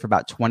going to be there for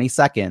about 20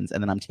 seconds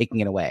and then I'm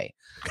taking it away.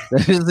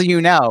 So you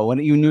know,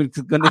 when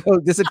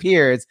it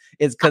disappears,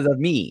 it's because of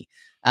me.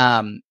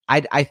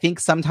 I think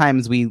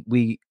sometimes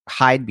we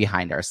hide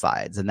behind our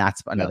slides, and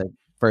that's another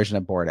version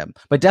of boredom.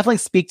 But definitely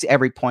speak to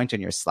every point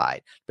on your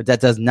slide. But that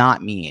does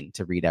not mean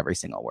to read every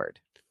single word.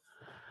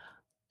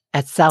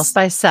 At South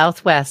by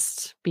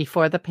Southwest,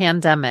 before the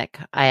pandemic,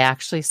 I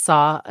actually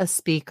saw a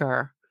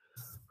speaker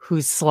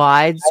whose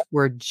slides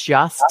were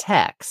just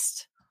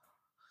text,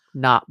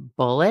 not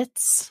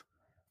bullets,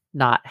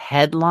 not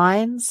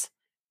headlines,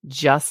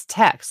 just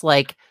text,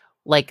 like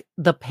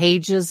the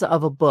pages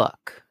of a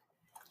book.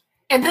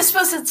 And this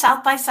was at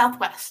South by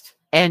Southwest.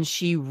 And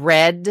she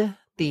read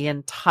the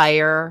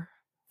entire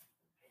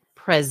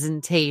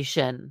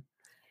presentation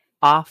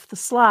off the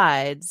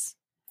slides.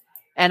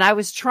 And I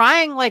was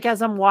trying,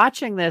 as I'm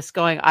watching this,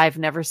 going, I've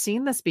never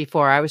seen this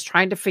before. I was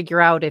trying to figure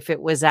out if it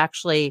was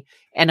actually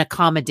an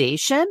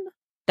accommodation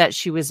that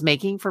she was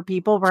making for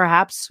people,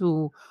 perhaps,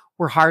 who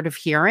were hard of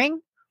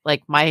hearing.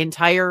 Like, my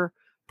entire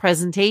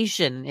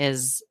presentation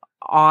is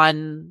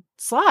on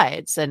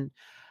slides. And,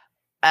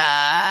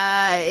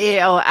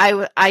 I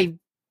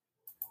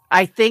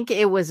think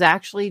it was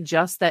actually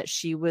just that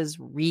she was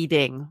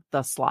reading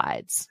the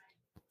slides.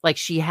 Like,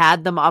 she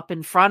had them up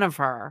in front of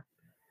her.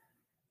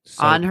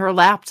 On her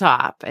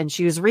laptop, and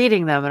she was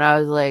reading them, and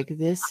I was like,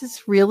 this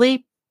is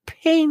really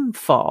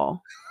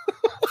painful.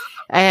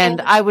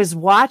 And I was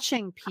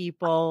watching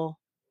people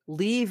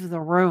leave the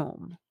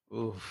room.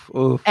 Oof.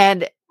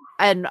 And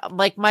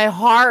my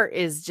heart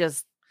is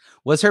just...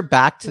 Was her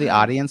back to the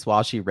audience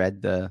while she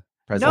read the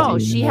presentation? No,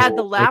 she had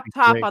the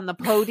laptop on the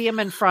podium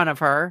in front of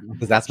her.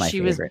 Because that's my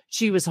favorite.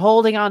 She was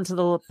holding onto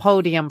the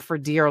podium for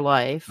dear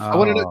life. I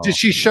want to know, did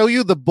she show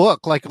you the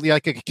book, like a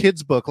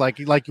kid's book, like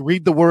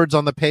read the words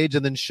on the page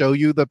and then show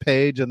you the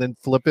page and then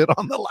flip it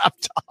on the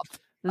laptop?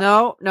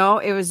 No,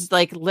 it was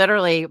like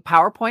literally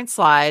PowerPoint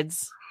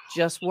slides,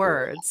 just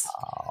words.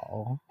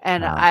 Wow.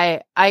 And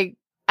I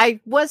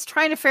was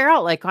trying to figure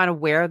out kind of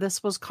where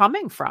this was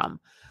coming from,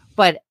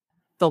 but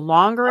the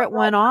longer it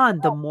went on,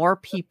 the more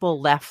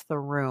people left the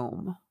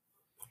room.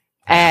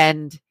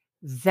 And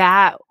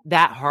that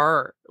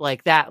hurt.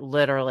 That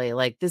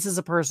literally, this is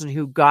a person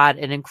who got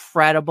an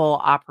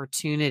incredible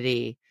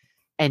opportunity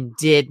and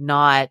did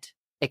not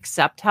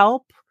accept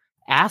help,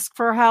 ask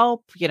for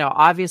help,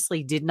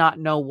 obviously did not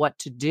know what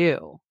to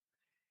do.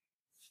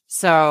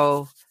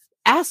 So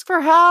ask for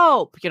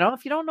help, if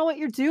you don't know what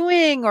you're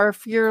doing, or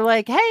if you're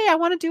like, hey, I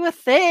want to do a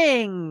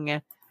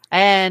thing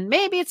and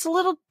maybe it's a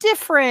little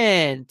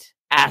different.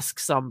 Ask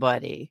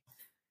somebody.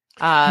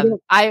 I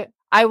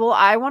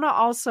want to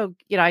also,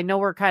 I know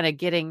we're kind of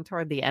getting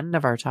toward the end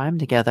of our time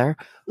together,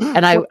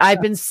 and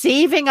I've been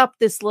saving up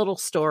this little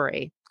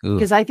story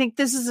because I think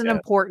this is an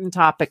important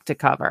topic to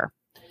cover.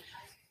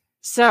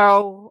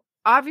 So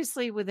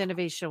obviously with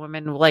Innovation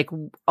Women,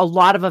 a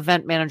lot of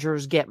event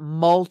managers get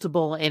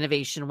multiple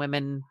Innovation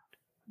Women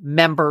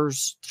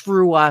members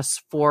through us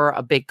for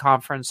a big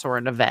conference or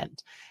an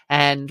event.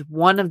 And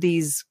one of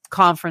these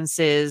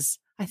conferences,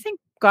 I think,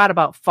 got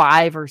about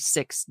 5 or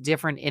 6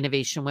 different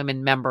Innovation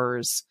Women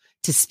members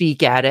to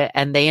speak at it.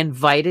 And they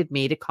invited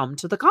me to come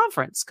to the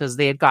conference because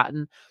they had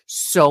gotten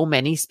so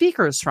many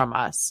speakers from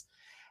us.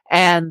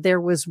 And there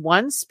was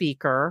one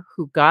speaker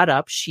who got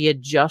up. She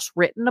had just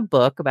written a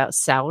book about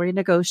salary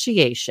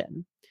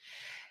negotiation.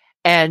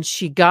 And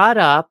she got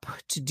up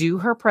to do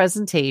her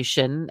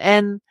presentation.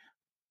 And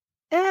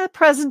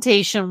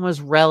presentation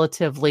was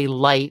relatively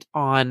light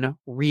on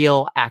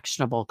real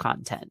actionable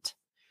content.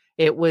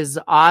 It was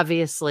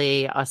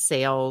obviously a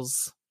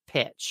sales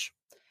pitch.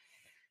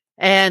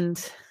 And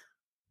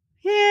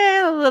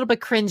a little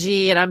bit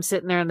cringy. And I'm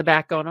sitting there in the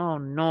back going, oh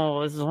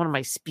no, this is one of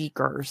my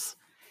speakers.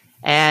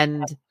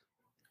 And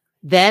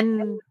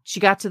then she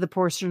got to the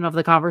portion of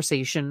the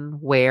conversation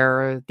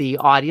where the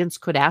audience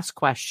could ask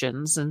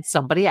questions, and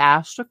somebody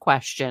asked a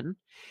question.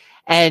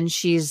 And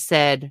she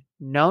said,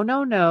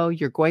 no,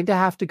 you're going to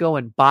have to go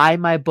and buy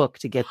my book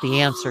to get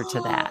the answer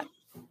to that.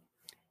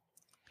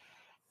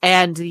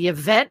 And the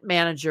event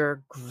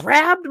manager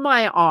grabbed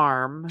my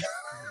arm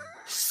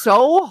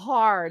so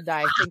hard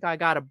that I think I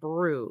got a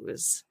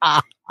bruise.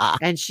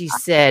 And she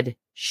said,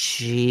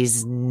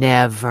 she's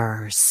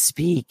never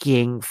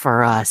speaking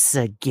for us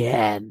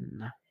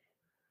again.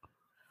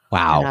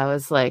 Wow. And I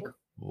was like,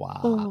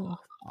 wow.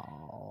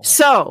 Oh.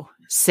 So,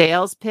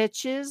 sales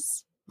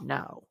pitches?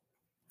 No.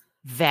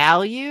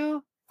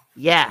 Value?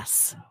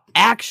 Yes.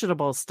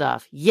 Actionable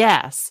stuff?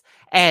 Yes.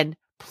 And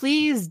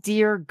please,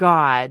 dear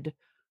God,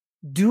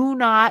 do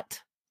not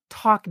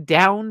talk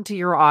down to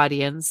your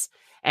audience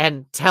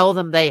and tell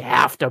them they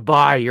have to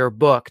buy your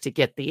book to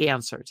get the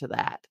answer to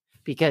that,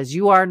 because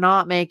you are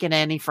not making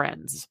any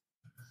friends.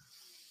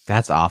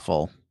 That's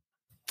awful.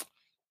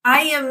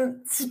 I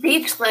am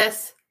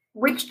speechless,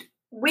 which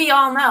we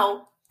all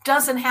know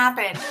doesn't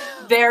happen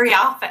very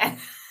often.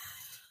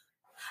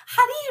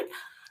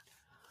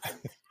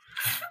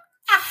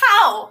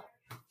 How?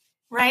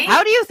 Right?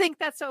 How do you think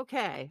that's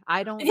okay?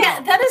 I don't know.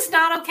 Yeah, that is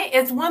not okay.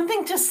 It's one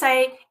thing to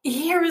say,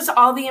 here's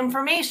all the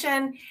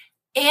information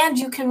and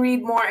you can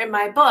read more in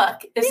my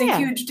book. It's a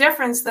huge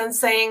difference than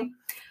saying,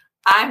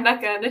 I'm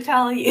not going to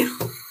tell you.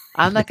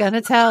 I'm not going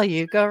to tell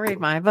you. Go read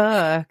my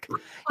book.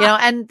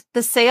 And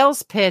the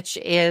sales pitch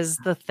is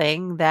the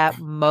thing that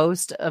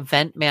most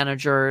event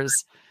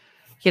managers,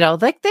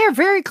 they're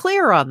very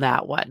clear on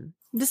that one.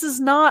 This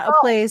is not a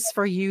place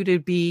for you to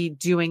be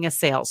doing a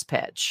sales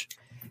pitch.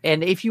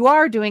 And if you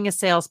are doing a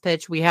sales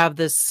pitch, we have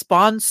this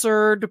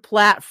sponsored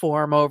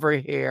platform over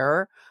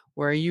here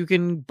where you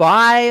can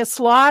buy a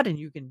slot and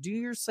you can do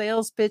your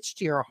sales pitch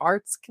to your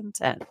heart's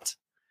content.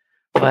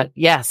 But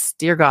yes,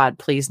 dear God,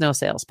 please no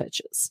sales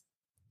pitches.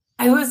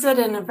 I was at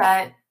an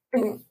event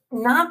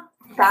not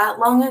that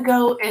long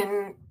ago,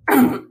 and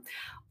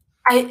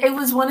it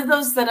was one of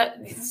those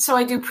so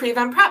I do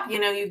pre-event prep.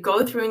 You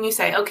go through and you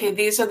say, okay,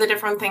 these are the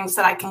different things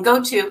that I can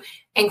go to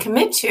and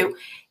commit to.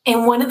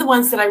 And one of the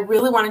ones that I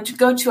really wanted to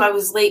go to, I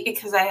was late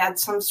because I had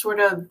some sort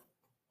of,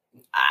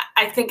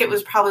 I think it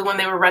was probably when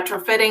they were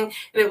retrofitting, and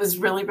it was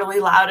really, really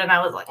loud. And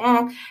I was like,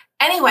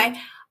 Anyway,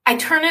 I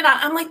turn it on.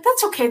 I'm like,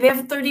 that's okay. They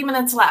have 30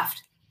 minutes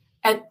left.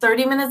 At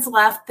 30 minutes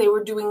left, they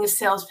were doing a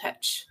sales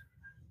pitch.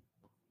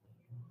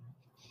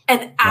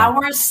 An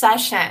hour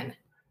session.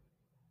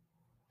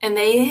 And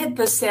they hit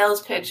the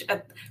sales pitch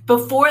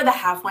before the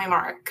halfway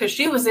mark because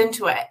she was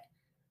into it.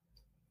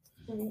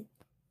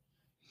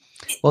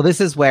 Well,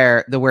 this is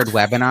where the word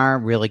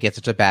webinar really gets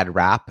such a bad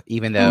rap,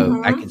 even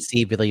though I can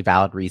see really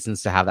valid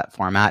reasons to have that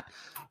format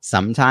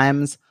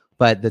sometimes.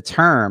 But the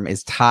term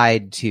is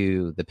tied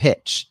to the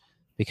pitch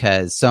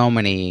because so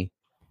many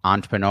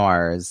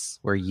entrepreneurs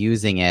were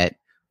using it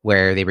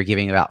where they were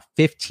giving about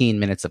 15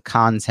 minutes of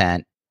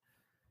content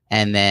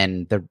and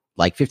then the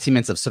 15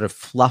 minutes of sort of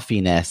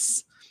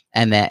fluffiness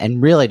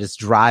and really just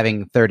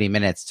driving 30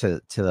 minutes to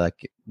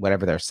like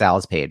whatever their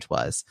sales page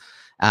was.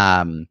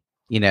 I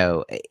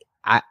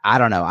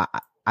don't know.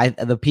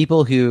 The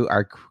people who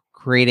are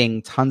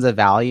creating tons of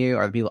value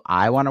are the people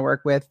I want to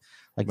work with,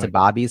 to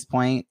Bobbie's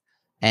point.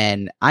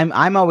 And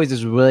I'm always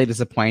just really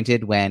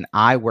disappointed when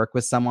I work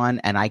with someone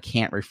and I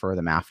can't refer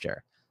them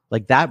after.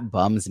 Like that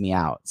bums me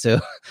out. So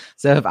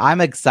if I'm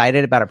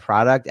excited about a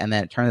product and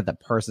then it turns out the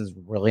person's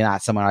really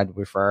not someone I'd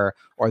refer,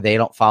 or they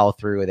don't follow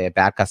through, or they have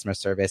bad customer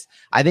service,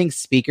 I think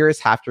speakers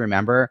have to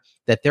remember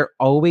that they're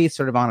always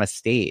sort of on a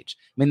stage.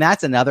 I mean,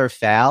 that's another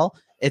fail.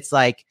 It's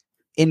like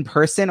in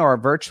person or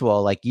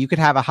virtual, like you could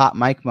have a hot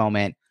mic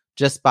moment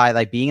just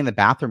by being in the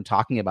bathroom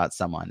talking about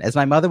someone. As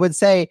my mother would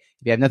say, if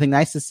you have nothing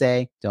nice to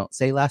say, don't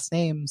say last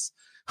names.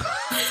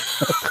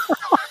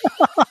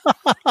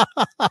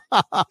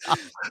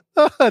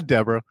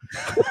 Deborah.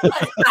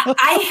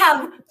 I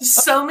have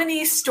so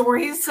many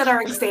stories that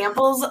are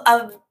examples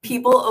of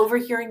people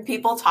overhearing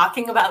people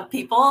talking about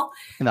people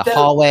in the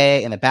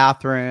hallway, in the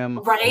bathroom,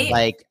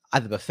 right?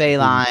 At the buffet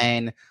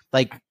line,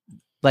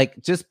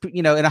 just,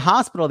 in a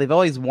hospital, they've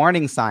always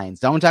warning signs.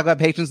 Don't talk about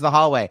patients in the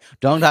hallway.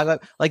 Don't talk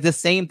about the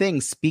same thing.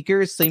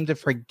 Speakers seem to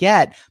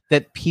forget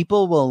that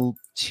people will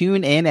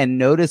tune in and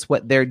notice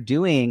what they're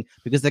doing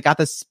because they got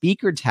the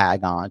speaker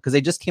tag on, because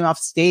they just came off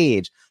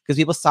stage, because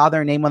people saw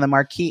their name on the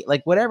marquee,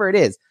 whatever it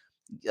is.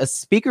 A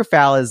speaker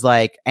foul is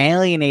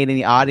alienating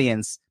the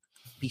audience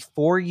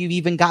before you've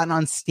even gotten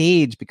on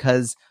stage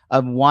because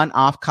of one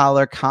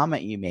off-color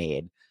comment you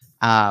made.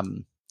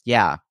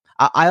 Yeah.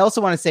 I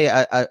also want to say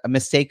a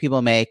mistake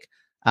people make,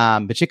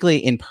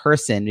 particularly in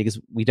person, because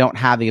we don't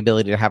have the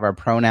ability to have our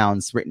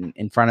pronouns written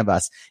in front of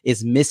us,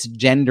 is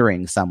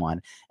misgendering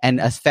someone. And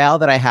a fail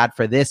that I had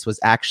for this was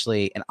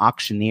actually an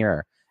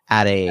auctioneer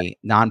at a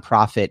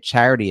nonprofit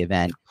charity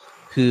event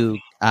who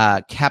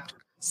kept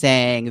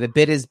saying, the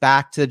bid is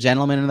back to the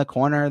gentleman in the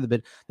corner.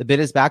 The bid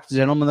is back to the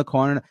gentleman in the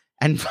corner.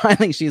 And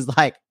finally she's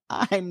like,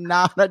 I'm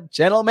not a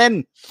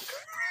gentleman.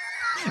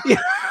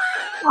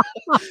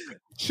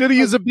 Should have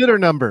used a bidder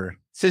number.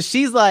 So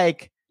she's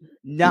like,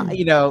 not,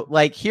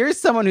 like,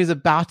 here's someone who's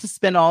about to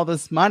spend all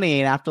this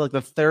money. And after like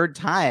the third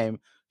time,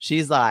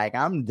 she's like,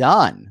 I'm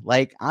done.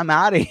 Like, I'm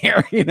out of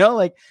here,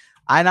 like,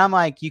 and I'm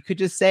like, you could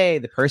just say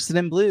the person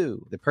in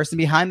blue, the person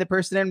behind the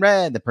person in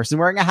red, the person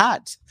wearing a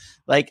hat.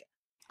 Like,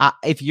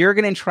 if you're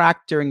going to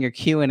interact during your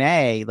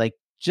Q&A, like,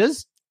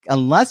 just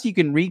unless you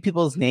can read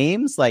people's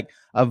names, like,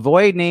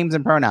 avoid names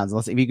and pronouns.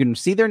 Unless if you can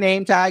see their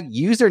name tag,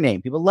 use their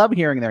name. People love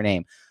hearing their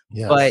name.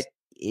 Yes. But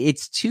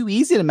it's too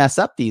easy to mess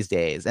up these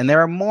days. And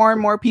there are more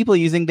and more people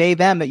using they,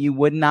 them that you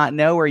would not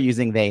know are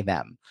using they,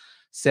 them.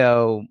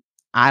 So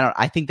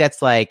I think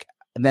that's like,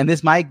 and then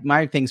this, my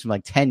thing's from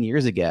like 10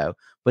 years ago,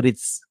 but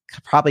it's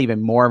probably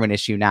even more of an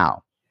issue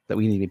now that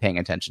we need to be paying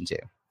attention to.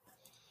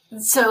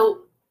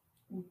 So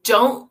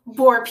don't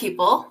bore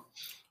people.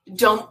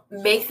 Don't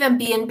make them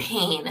be in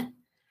pain,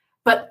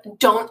 but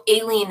don't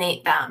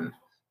alienate them.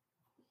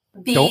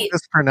 Don't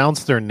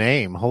mispronounce their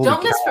name. Holy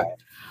cow.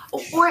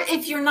 Or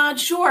if you're not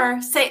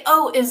sure, say,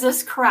 oh, is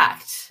this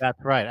correct?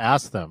 That's right.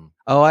 Ask them.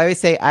 Oh, I always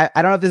say, I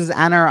don't know if this is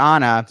Anna or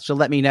Anna. She'll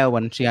let me know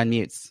when she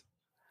unmutes.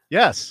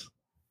 Yes.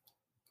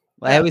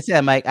 Well, I always say,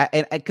 I'm like,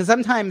 because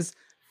sometimes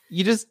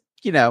you just,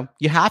 you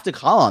have to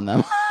call on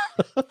them.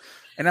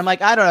 And I'm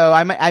like, I don't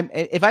know.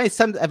 If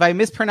I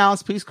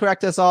mispronounce, please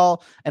correct us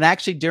all. And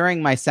actually,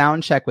 during my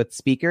sound check with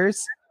speakers,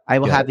 I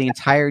will have the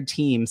entire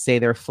team say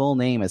their full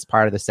name as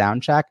part of the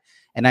sound check.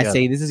 And I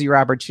say, this is your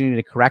opportunity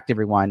to correct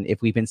everyone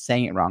if we've been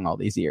saying it wrong all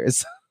these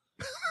years.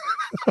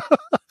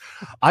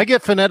 I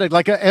get phonetic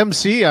like an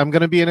MC. I'm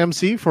going to be an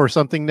MC for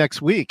something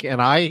next week.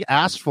 And I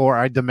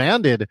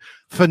demanded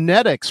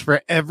phonetics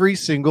for every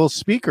single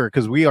speaker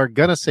because we are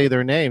going to say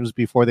their names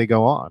before they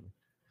go on.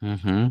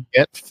 Mm-hmm.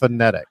 Get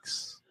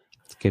phonetics.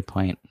 That's a good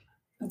point.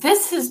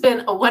 This has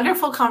been a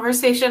wonderful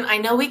conversation. I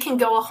know we can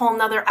go a whole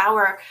nother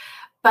hour,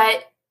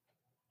 but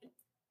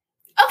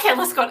okay,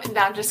 let's go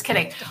down. Just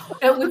kidding.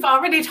 We've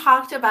already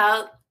talked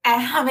about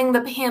having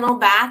the panel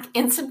back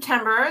in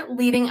September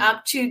leading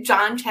up to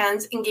John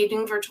Chen's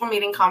Engaging Virtual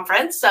Meeting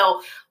Conference.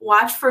 So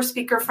watch for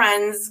Speaker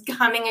Friends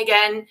coming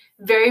again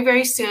very,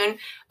 very soon.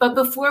 But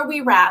before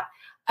we wrap,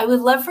 I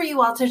would love for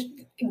you all to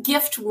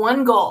gift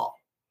one goal.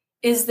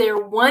 Is there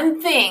one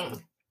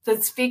thing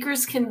that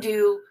speakers can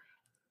do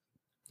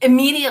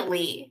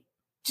immediately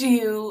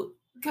to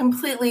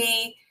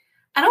completely,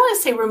 I don't want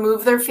to say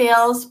remove their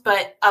fails,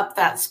 but up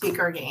that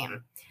speaker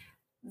game?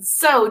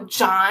 So,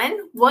 John,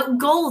 what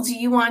goal do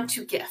you want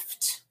to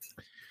gift?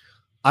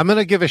 I'm going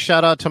to give a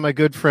shout out to my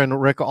good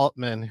friend, Rick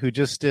Altman, who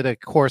just did a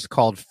course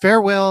called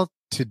Farewell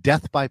to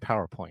Death by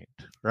PowerPoint,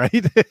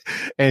 right?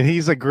 And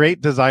he's a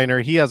great designer.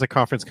 He has a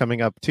conference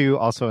coming up too,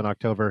 also in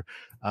October,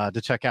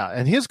 to check out.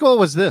 And his goal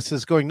was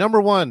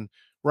number one,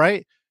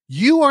 right?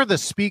 You are the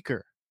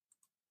speaker.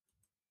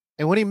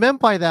 And what he meant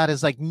by that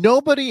is like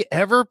nobody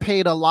ever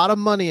paid a lot of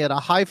money at a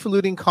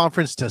highfalutin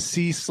conference to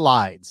see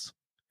slides.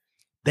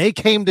 They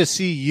came to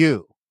see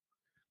you,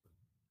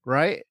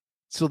 right?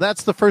 So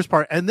that's the first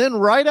part. And then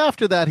right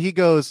after that, he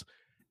goes,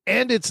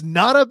 and it's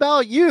not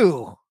about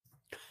you,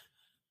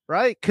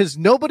 right? Because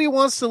nobody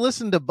wants to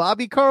listen to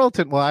Bobbie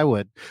Carlton. Well, I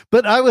would,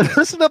 but I would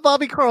listen to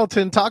Bobbie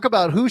Carlton talk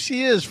about who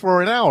she is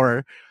for an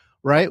hour,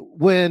 right?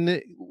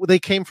 When they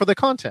came for the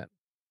content.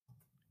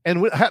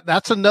 And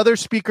that's another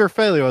speaker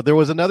failure. There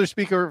was another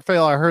speaker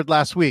fail I heard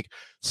last week.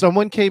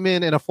 Someone came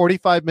in a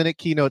 45-minute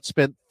keynote,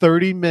 spent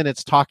 30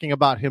 minutes talking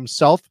about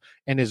himself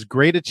and his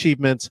great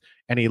achievements,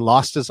 and he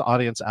lost his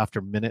audience after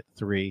minute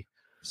 3.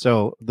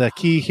 So the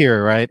key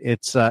here, right?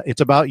 It's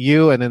about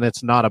you, and then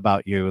it's not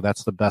about you.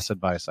 That's the best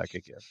advice I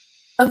could give.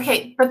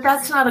 Okay, but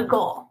that's not a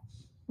goal.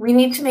 We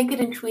need to make it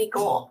into a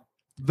goal.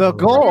 The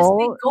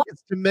goal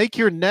is to make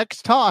your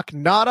next talk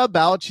not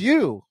about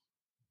you.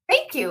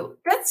 Thank you.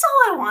 That's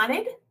all I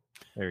wanted.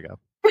 There you go.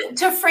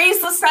 To phrase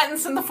the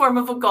sentence in the form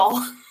of a goal.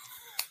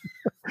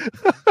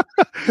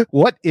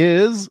 What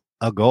is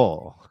a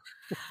goal?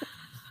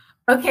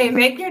 Okay,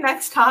 make your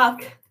next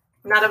talk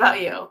not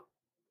about you.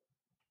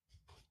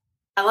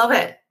 I love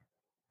it.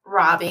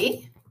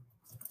 Robbie?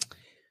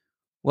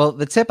 Well,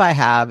 the tip I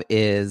have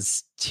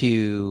is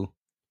to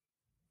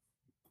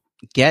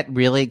get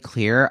really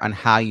clear on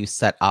how you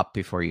set up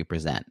before you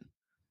present.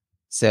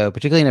 So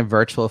particularly in a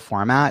virtual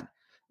format,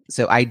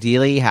 so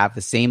ideally have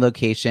the same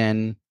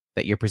location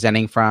that you're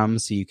presenting from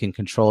so you can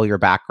control your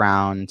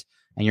background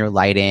and your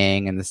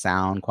lighting and the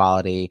sound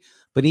quality.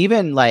 But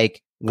even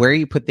like where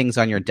you put things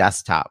on your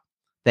desktop,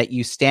 that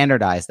you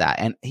standardize that.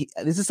 And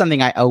this is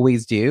something I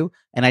always do.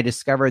 And I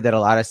discovered that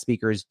a lot of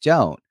speakers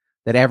don't,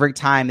 that every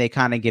time they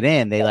kind of get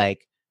in, they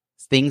like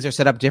things are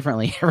set up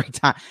differently every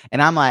time.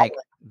 And I'm like,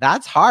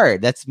 that's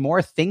hard. That's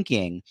more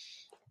thinking.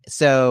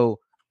 So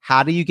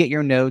how do you get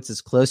your notes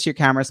as close to your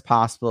camera as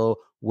possible?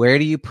 Where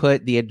do you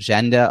put the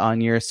agenda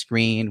on your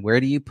screen? Where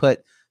do you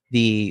put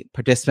the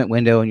participant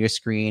window on your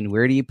screen?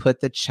 Where do you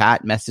put the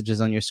chat messages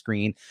on your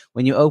screen?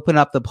 When you open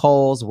up the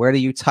polls, where do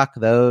you tuck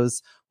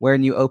those?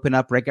 When you open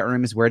up breakout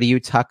rooms, where do you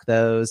tuck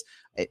those?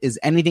 Is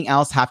anything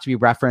else have to be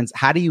referenced?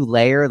 How do you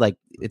layer? Like,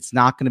 it's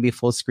not going to be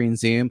full screen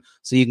Zoom,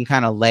 so you can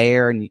kind of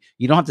layer, and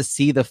you don't have to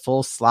see the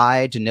full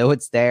slide to know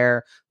it's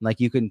there. Like,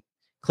 you can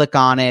click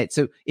on it.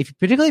 So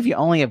particularly if you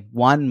only have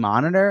one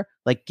monitor,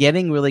 like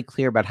getting really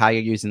clear about how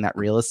you're using that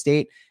real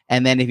estate.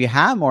 And then if you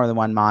have more than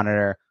one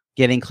monitor,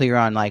 getting clear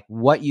on like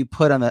what you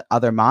put on the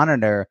other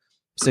monitor.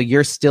 So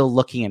you're still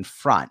looking in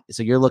front.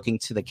 So you're looking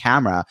to the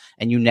camera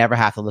and you never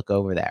have to look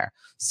over there.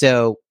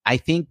 So I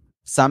think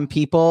some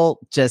people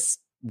just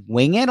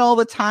wing it all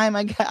the time.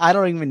 I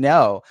don't even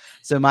know.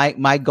 So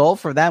my goal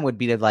for them would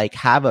be to like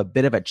have a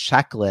bit of a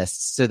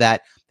checklist so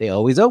that they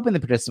always open the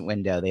participant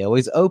window. They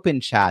always open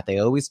chat. They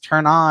always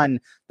turn on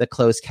the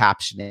closed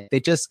captioning. They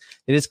just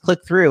click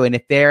through. And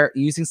if they're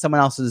using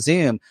someone else's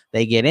Zoom,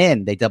 they get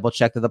in, they double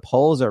check that the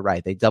polls are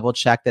right. They double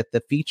check that the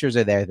features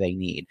are there they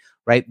need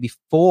right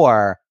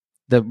before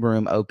the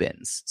room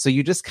opens. So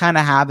you just kind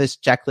of have this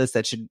checklist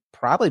that should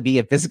probably be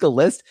a physical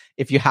list.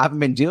 If you haven't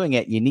been doing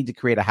it, you need to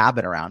create a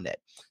habit around it.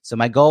 So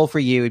my goal for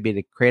you would be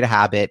to create a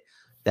habit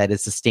that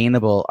is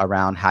sustainable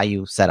around how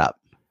you set up.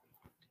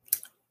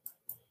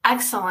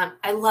 Excellent.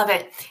 I love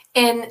it.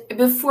 And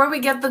before we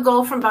get the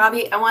goal from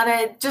Bobbie, I want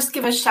to just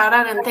give a shout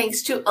out and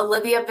thanks to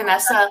Olivia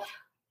Vanessa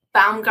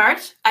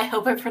Baumgart, I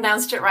hope I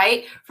pronounced it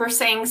right, for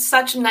saying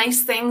such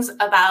nice things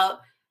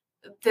about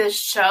this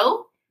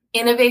show,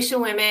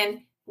 Innovation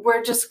Women.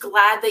 We're just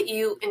glad that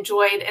you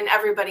enjoyed and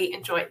everybody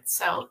enjoyed.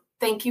 So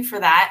thank you for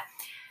that.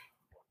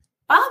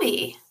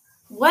 Bobbie,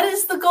 what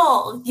is the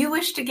goal you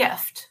wish to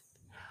gift?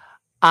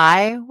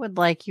 I would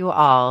like you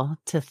all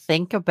to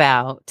think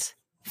about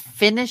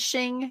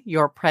finishing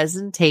your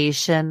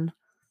presentation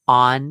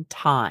on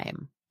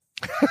time.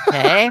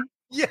 Okay?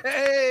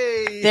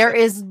 Yay! There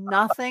is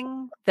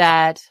nothing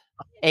that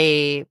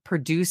a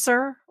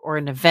producer or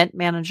an event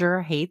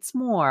manager hates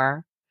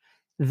more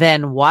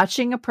than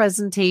watching a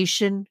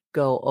presentation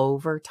go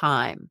over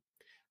time.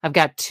 I've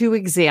got two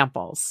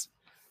examples.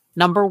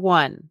 Number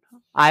one,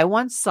 I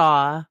once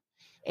saw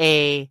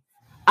I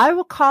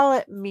will call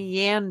it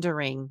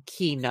meandering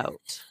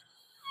keynote.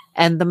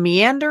 And the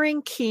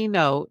meandering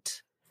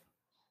keynote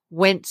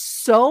went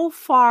so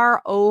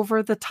far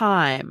over the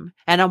time,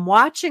 and I'm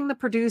watching the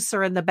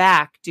producer in the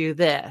back do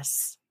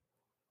this.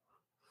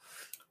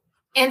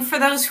 And for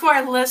those who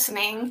are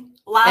listening,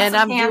 lots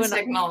of hand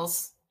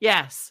signals.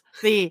 Yes.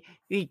 The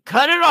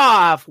cut it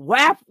off,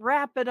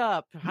 wrap it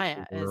up,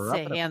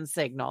 hand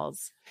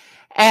signals.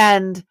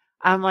 And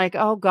I'm like,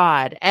 oh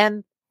God.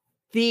 And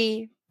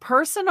the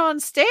person on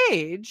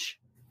stage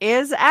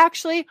is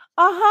actually,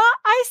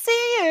 I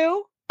see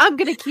you. I'm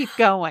going to keep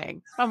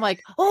going. I'm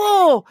like,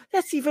 oh,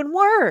 that's even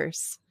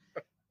worse.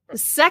 The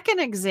second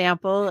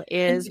example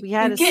is we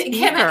had a speaker.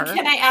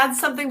 Can I add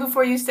something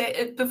before you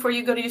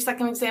go to your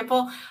second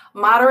example?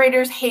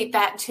 Moderators hate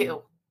that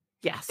too.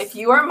 Yes. If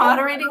you are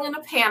moderating in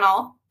a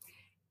panel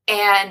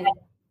and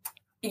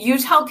you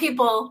tell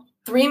people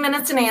 3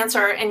 minutes an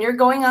answer and you're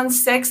going on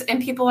 6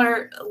 and people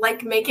are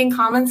like making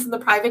comments in the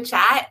private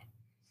chat,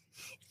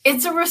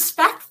 it's a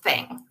respect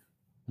thing.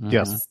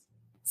 Yes.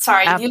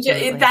 Sorry,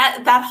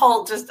 that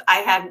whole I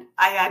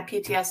had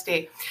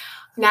PTSD.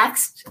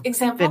 Next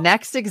example. The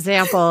next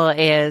example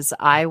is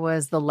I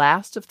was the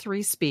last of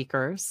 3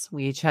 speakers.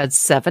 We each had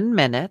 7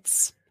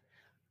 minutes.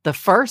 The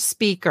first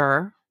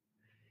speaker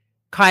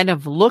kind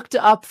of looked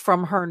up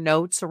from her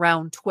notes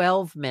around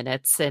 12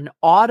 minutes and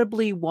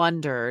audibly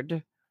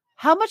wondered,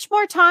 how much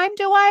more time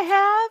do I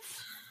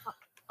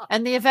have?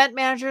 And the event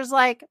manager's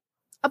like,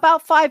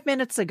 about 5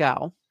 minutes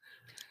ago.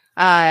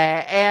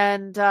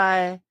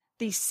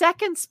 The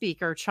second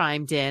speaker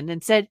chimed in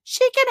and said,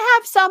 she can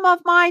have some of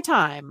my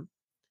time.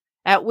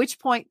 At which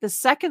point the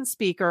second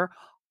speaker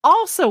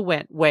also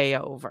went way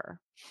over.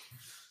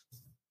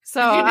 So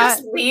did you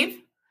just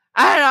leave?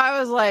 I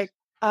was like,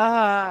 and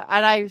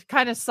I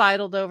kind of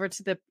sidled over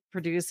to the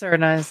producer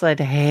and I was like,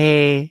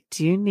 hey,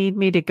 do you need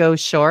me to go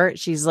short?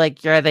 She's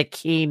like, you're the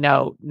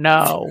keynote.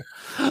 No.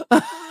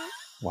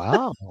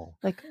 Wow.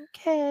 Like,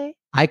 okay.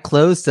 I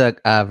closed a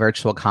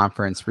virtual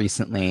conference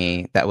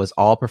recently that was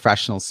all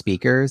professional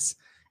speakers,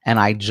 and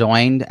I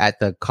joined at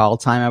the call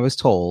time I was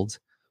told,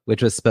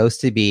 which was supposed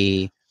to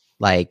be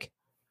like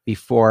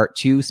before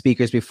 2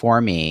 speakers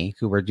before me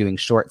who were doing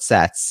short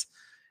sets.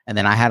 And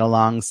then I had a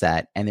long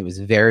set, and it was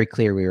very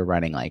clear we were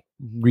running like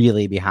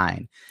really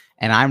behind.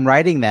 And I'm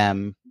writing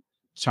them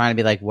trying to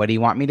be like, what do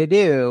you want me to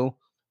do?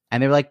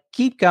 And they were like,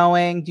 keep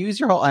going, use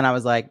your whole. And I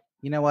was like,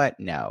 you know what?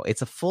 No,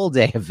 it's a full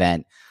day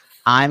event.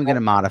 I'm going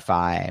to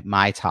modify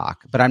my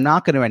talk, but I'm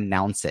not going to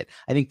announce it.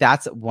 I think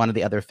that's one of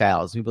the other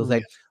fails. People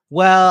say,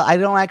 well, I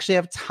don't actually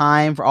have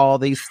time for all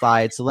these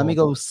slides, so let me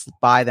go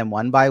buy them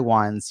one by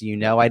one so you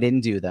know I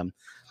didn't do them.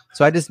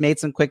 So I just made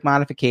some quick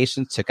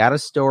modifications, took out a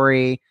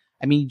story.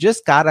 I mean, you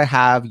just got to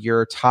have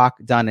your talk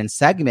done in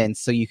segments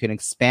so you can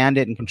expand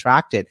it and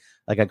contract it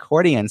like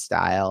accordion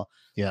style.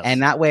 Yes.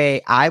 And that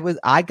way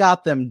I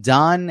got them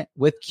done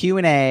with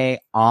Q&A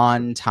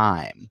on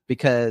time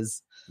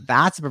because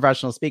that's a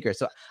professional speaker.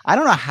 So I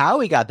don't know how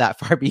we got that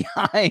far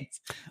behind.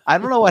 I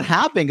don't know what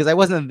happened because I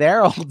wasn't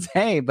there all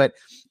day, but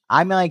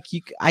I'm like,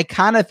 I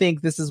kind of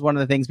think this is one of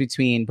the things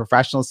between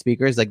professional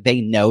speakers, like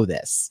they know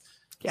this.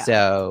 Yeah.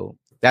 So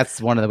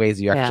that's one of the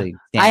ways you actually.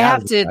 I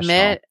have to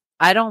admit,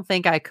 I don't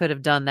think I could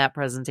have done that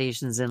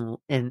presentation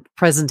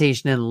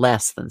in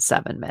less than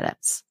 7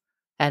 minutes.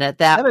 And at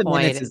that 7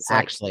 point, it's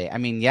actually, I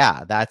mean,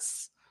 yeah,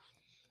 that's.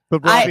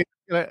 But Robbie,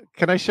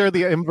 can I share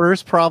the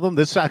inverse problem?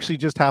 This actually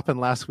just happened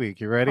last week.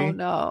 You ready? Oh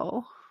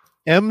no.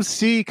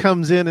 MC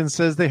comes in and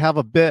says they have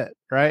a bit,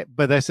 right?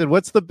 But I said,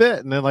 "What's the bit?"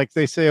 And then like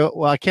they say,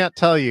 "Well, I can't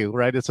tell you,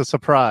 right? It's a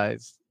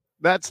surprise."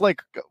 That's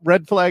like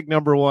red flag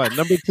number 1.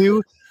 Number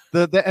 2,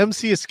 the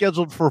MC is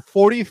scheduled for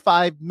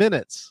 45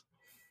 minutes.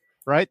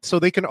 Right. So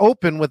they can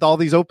open with all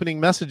these opening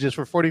messages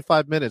for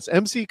 45 minutes.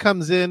 MC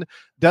comes in,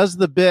 does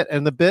the bit,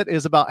 and the bit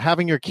is about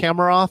having your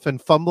camera off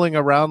and fumbling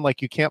around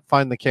like you can't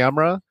find the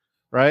camera.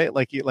 Right.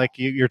 Like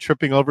you're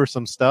tripping over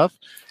some stuff.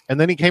 And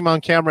then he came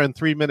on camera in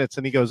 3 minutes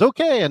and he goes,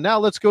 "Okay, and now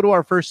let's go to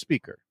our first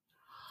speaker."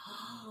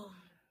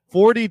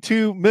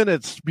 42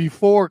 minutes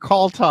before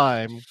call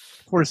time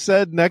for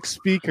said next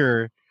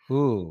speaker.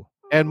 Ooh.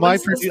 And my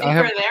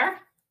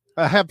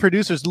I have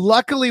producers.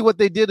 Luckily, what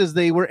they did is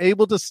they were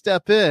able to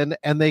step in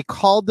and they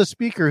called the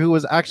speaker who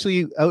was actually,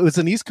 it was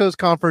an East Coast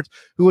conference,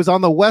 who was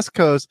on the West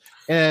Coast,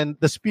 and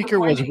the speaker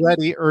was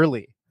ready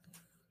early.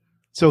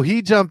 So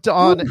he jumped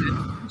on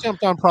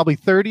probably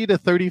 30 to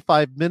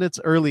 35 minutes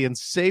early and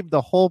saved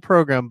the whole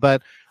program.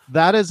 But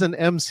that is an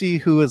MC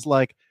who is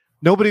like,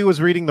 nobody was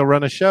reading the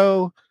run of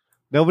show.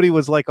 Nobody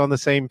was like on the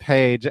same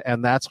page,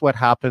 and that's what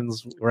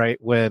happens, right?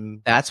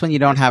 That's when you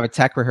don't have a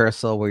tech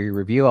rehearsal where you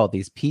review all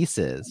these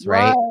pieces,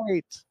 right?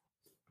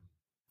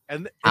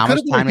 And how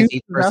much time does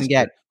each person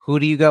get? Who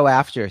do you go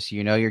after so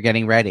you know you're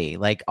getting ready?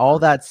 Like all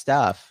that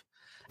stuff.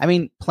 I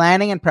mean,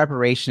 planning and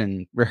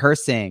preparation,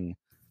 rehearsing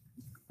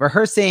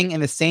in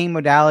the same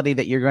modality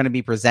that you're going to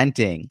be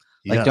presenting.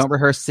 Like, don't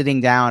rehearse sitting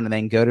down and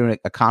then go to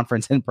a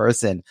conference in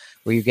person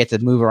where you get to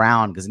move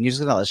around, because you're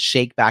just going to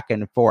shake back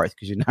and forth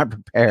because you're not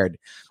prepared,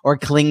 or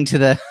cling to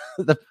the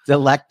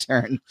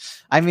lectern.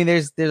 I mean,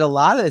 there's a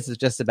lot of this is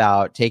just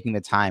about taking the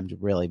time to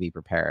really be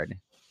prepared.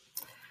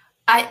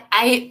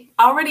 I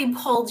already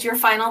pulled your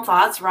final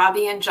thoughts,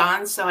 Robbie and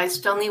John, so I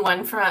still need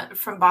one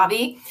from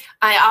Bobbie.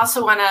 I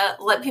also want to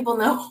let people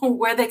know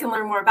where they can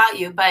learn more about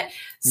you. But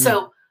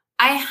so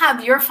I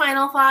have your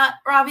final thought,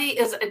 Robbie,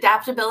 is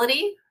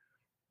adaptability.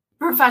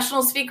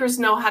 Professional speakers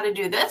know how to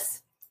do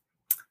this.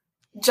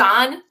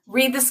 John,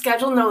 read the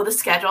schedule, know the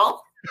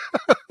schedule.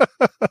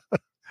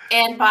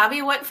 And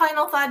Bobbie, what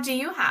final thought do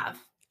you have?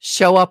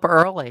 Show up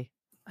early.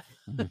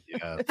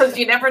 Because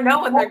you never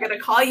know when they're going to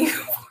call you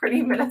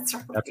 40 minutes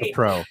early. That's a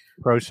pro.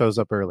 Pro shows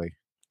up early.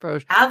 Pro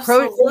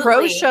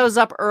shows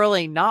up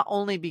early, not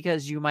only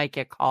because you might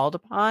get called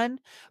upon,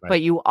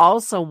 but you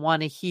also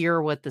want to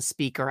hear what the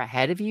speaker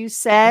ahead of you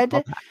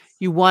said.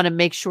 You want to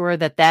make sure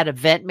that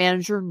event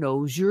manager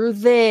knows you're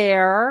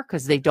there,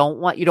 because you don't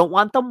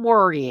want them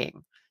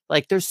worrying.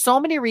 Like, there's so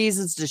many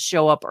reasons to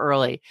show up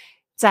early.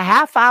 It's a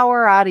half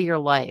hour out of your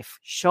life.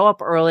 Show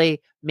up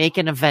early, make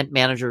an event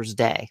manager's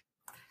day.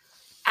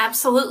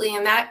 Absolutely.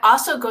 And that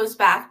also goes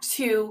back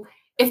to,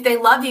 if they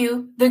love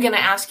you, they're going to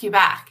ask you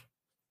back.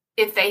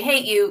 If they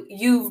hate you,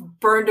 you've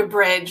burned a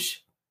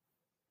bridge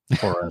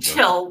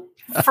till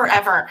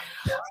forever.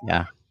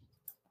 Yeah.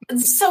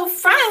 So,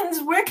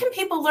 friends, where can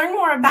people learn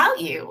more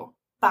about you,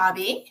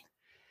 Bobbie?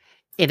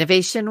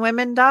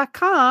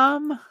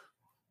 Innovationwomen.com.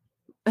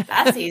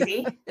 That's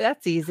easy.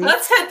 That's easy.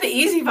 Let's hit the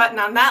easy button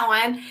on that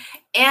one.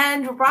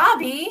 And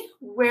Robbie,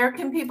 where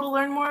can people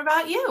learn more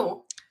about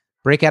you?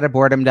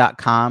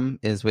 Breakoutofboredom.com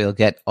is where you'll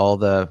get all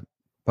the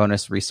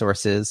bonus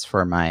resources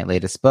for my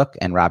latest book,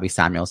 and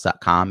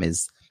RobbieSamuels.com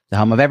is the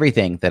home of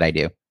everything that I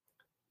do.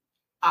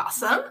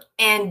 Awesome.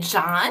 And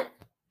John?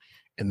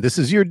 And this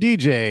is your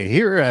DJ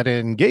here at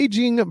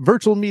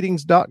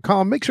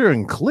engagingvirtualmeetings.com. Make sure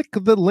and click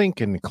the link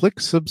and click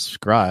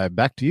subscribe.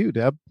 Back to you,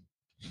 Deb.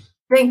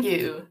 Thank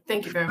you.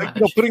 Thank you very much.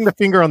 Putting the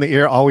finger on the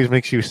ear always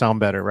makes you sound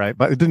better, right?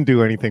 But it didn't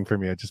do anything for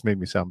me. It just made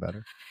me sound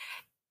better.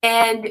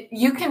 And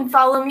you can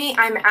follow me.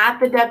 I'm at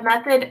the Deb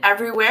Method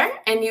everywhere.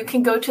 And you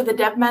can go to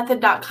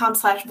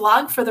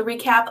thedebmethod.com/blog for the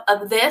recap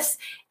of this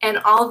and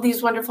all of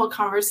these wonderful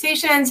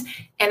conversations.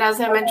 And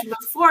as I mentioned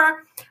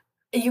before,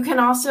 you can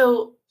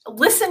also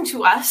listen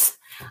to us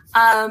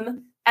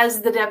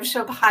as the Deb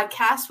Show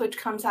podcast, which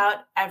comes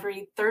out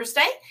every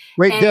Thursday.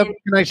 Wait, Deb,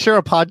 can I share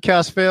a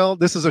podcast fail?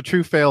 This is a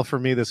true fail for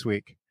me this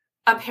week.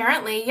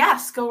 Apparently,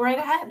 yes. Go right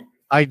ahead.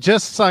 I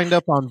just signed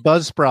up on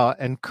Buzzsprout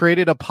and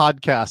created a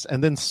podcast,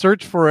 and then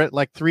searched for it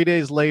like 3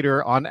 days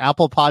later on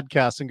Apple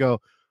Podcasts and go,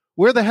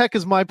 where the heck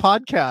is my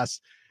podcast?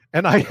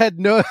 And I had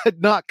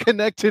not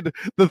connected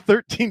the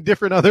 13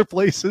 different other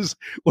places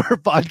where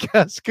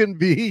podcasts can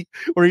be,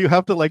 where you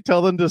have to like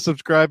tell them to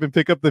subscribe and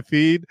pick up the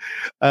feed.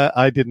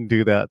 I didn't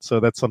do that. So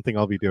that's something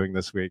I'll be doing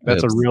this week.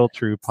 That's a real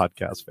true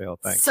podcast fail.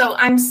 Thanks. So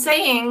I'm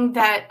saying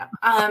that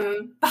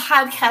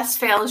podcast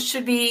fails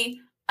should be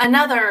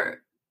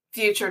another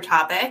future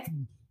topic.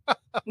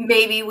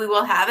 Maybe we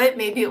will have it.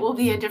 Maybe it will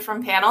be a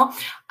different panel.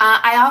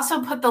 I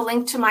also put the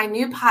link to my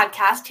new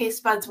podcast,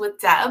 Taste Buds with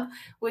Deb,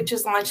 which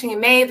is launching in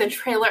May. The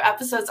trailer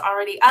episode's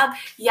already up.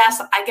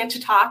 Yes, I get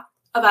to talk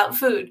about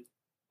food.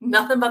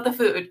 Nothing but the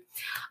food.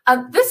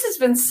 This has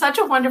been such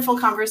a wonderful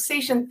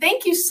conversation.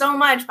 Thank you so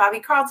much, Bobbie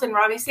Carlton,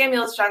 Robbie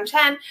Samuels, John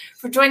Chen,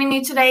 for joining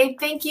me today.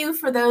 Thank you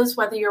for those,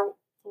 whether you're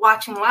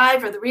watching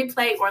live or the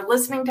replay or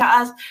listening to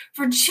us,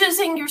 for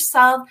choosing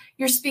yourself,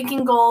 your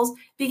speaking goals,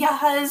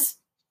 because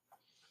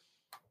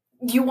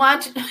you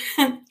want,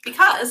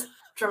 because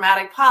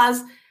dramatic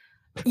pause,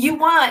 you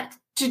want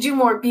to do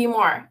more, be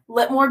more.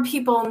 Let more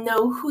people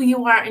know who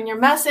you are and your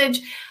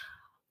message.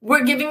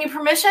 We're giving you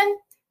permission.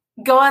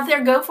 Go out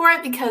there, go for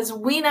it, because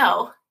we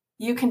know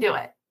you can do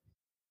it.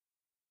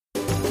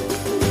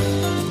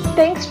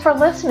 Thanks for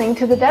listening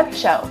to The Deb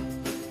Show.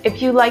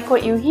 If you like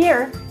what you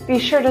hear, be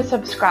sure to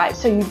subscribe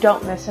so you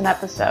don't miss an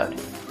episode.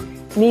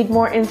 Need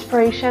more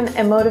inspiration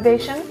and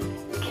motivation?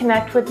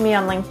 Connect with me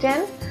on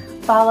LinkedIn,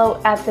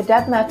 follow at The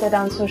Deb Method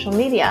on social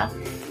media,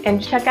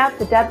 and check out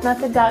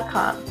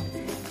thedebmethod.com.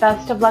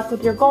 Best of luck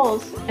with your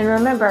goals, and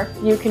remember,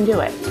 you can do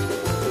it.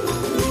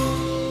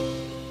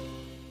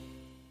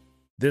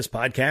 This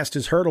podcast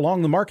is heard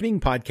along the Marketing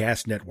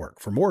Podcast Network.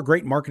 For more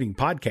great marketing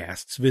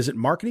podcasts, visit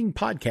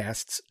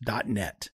marketingpodcasts.net.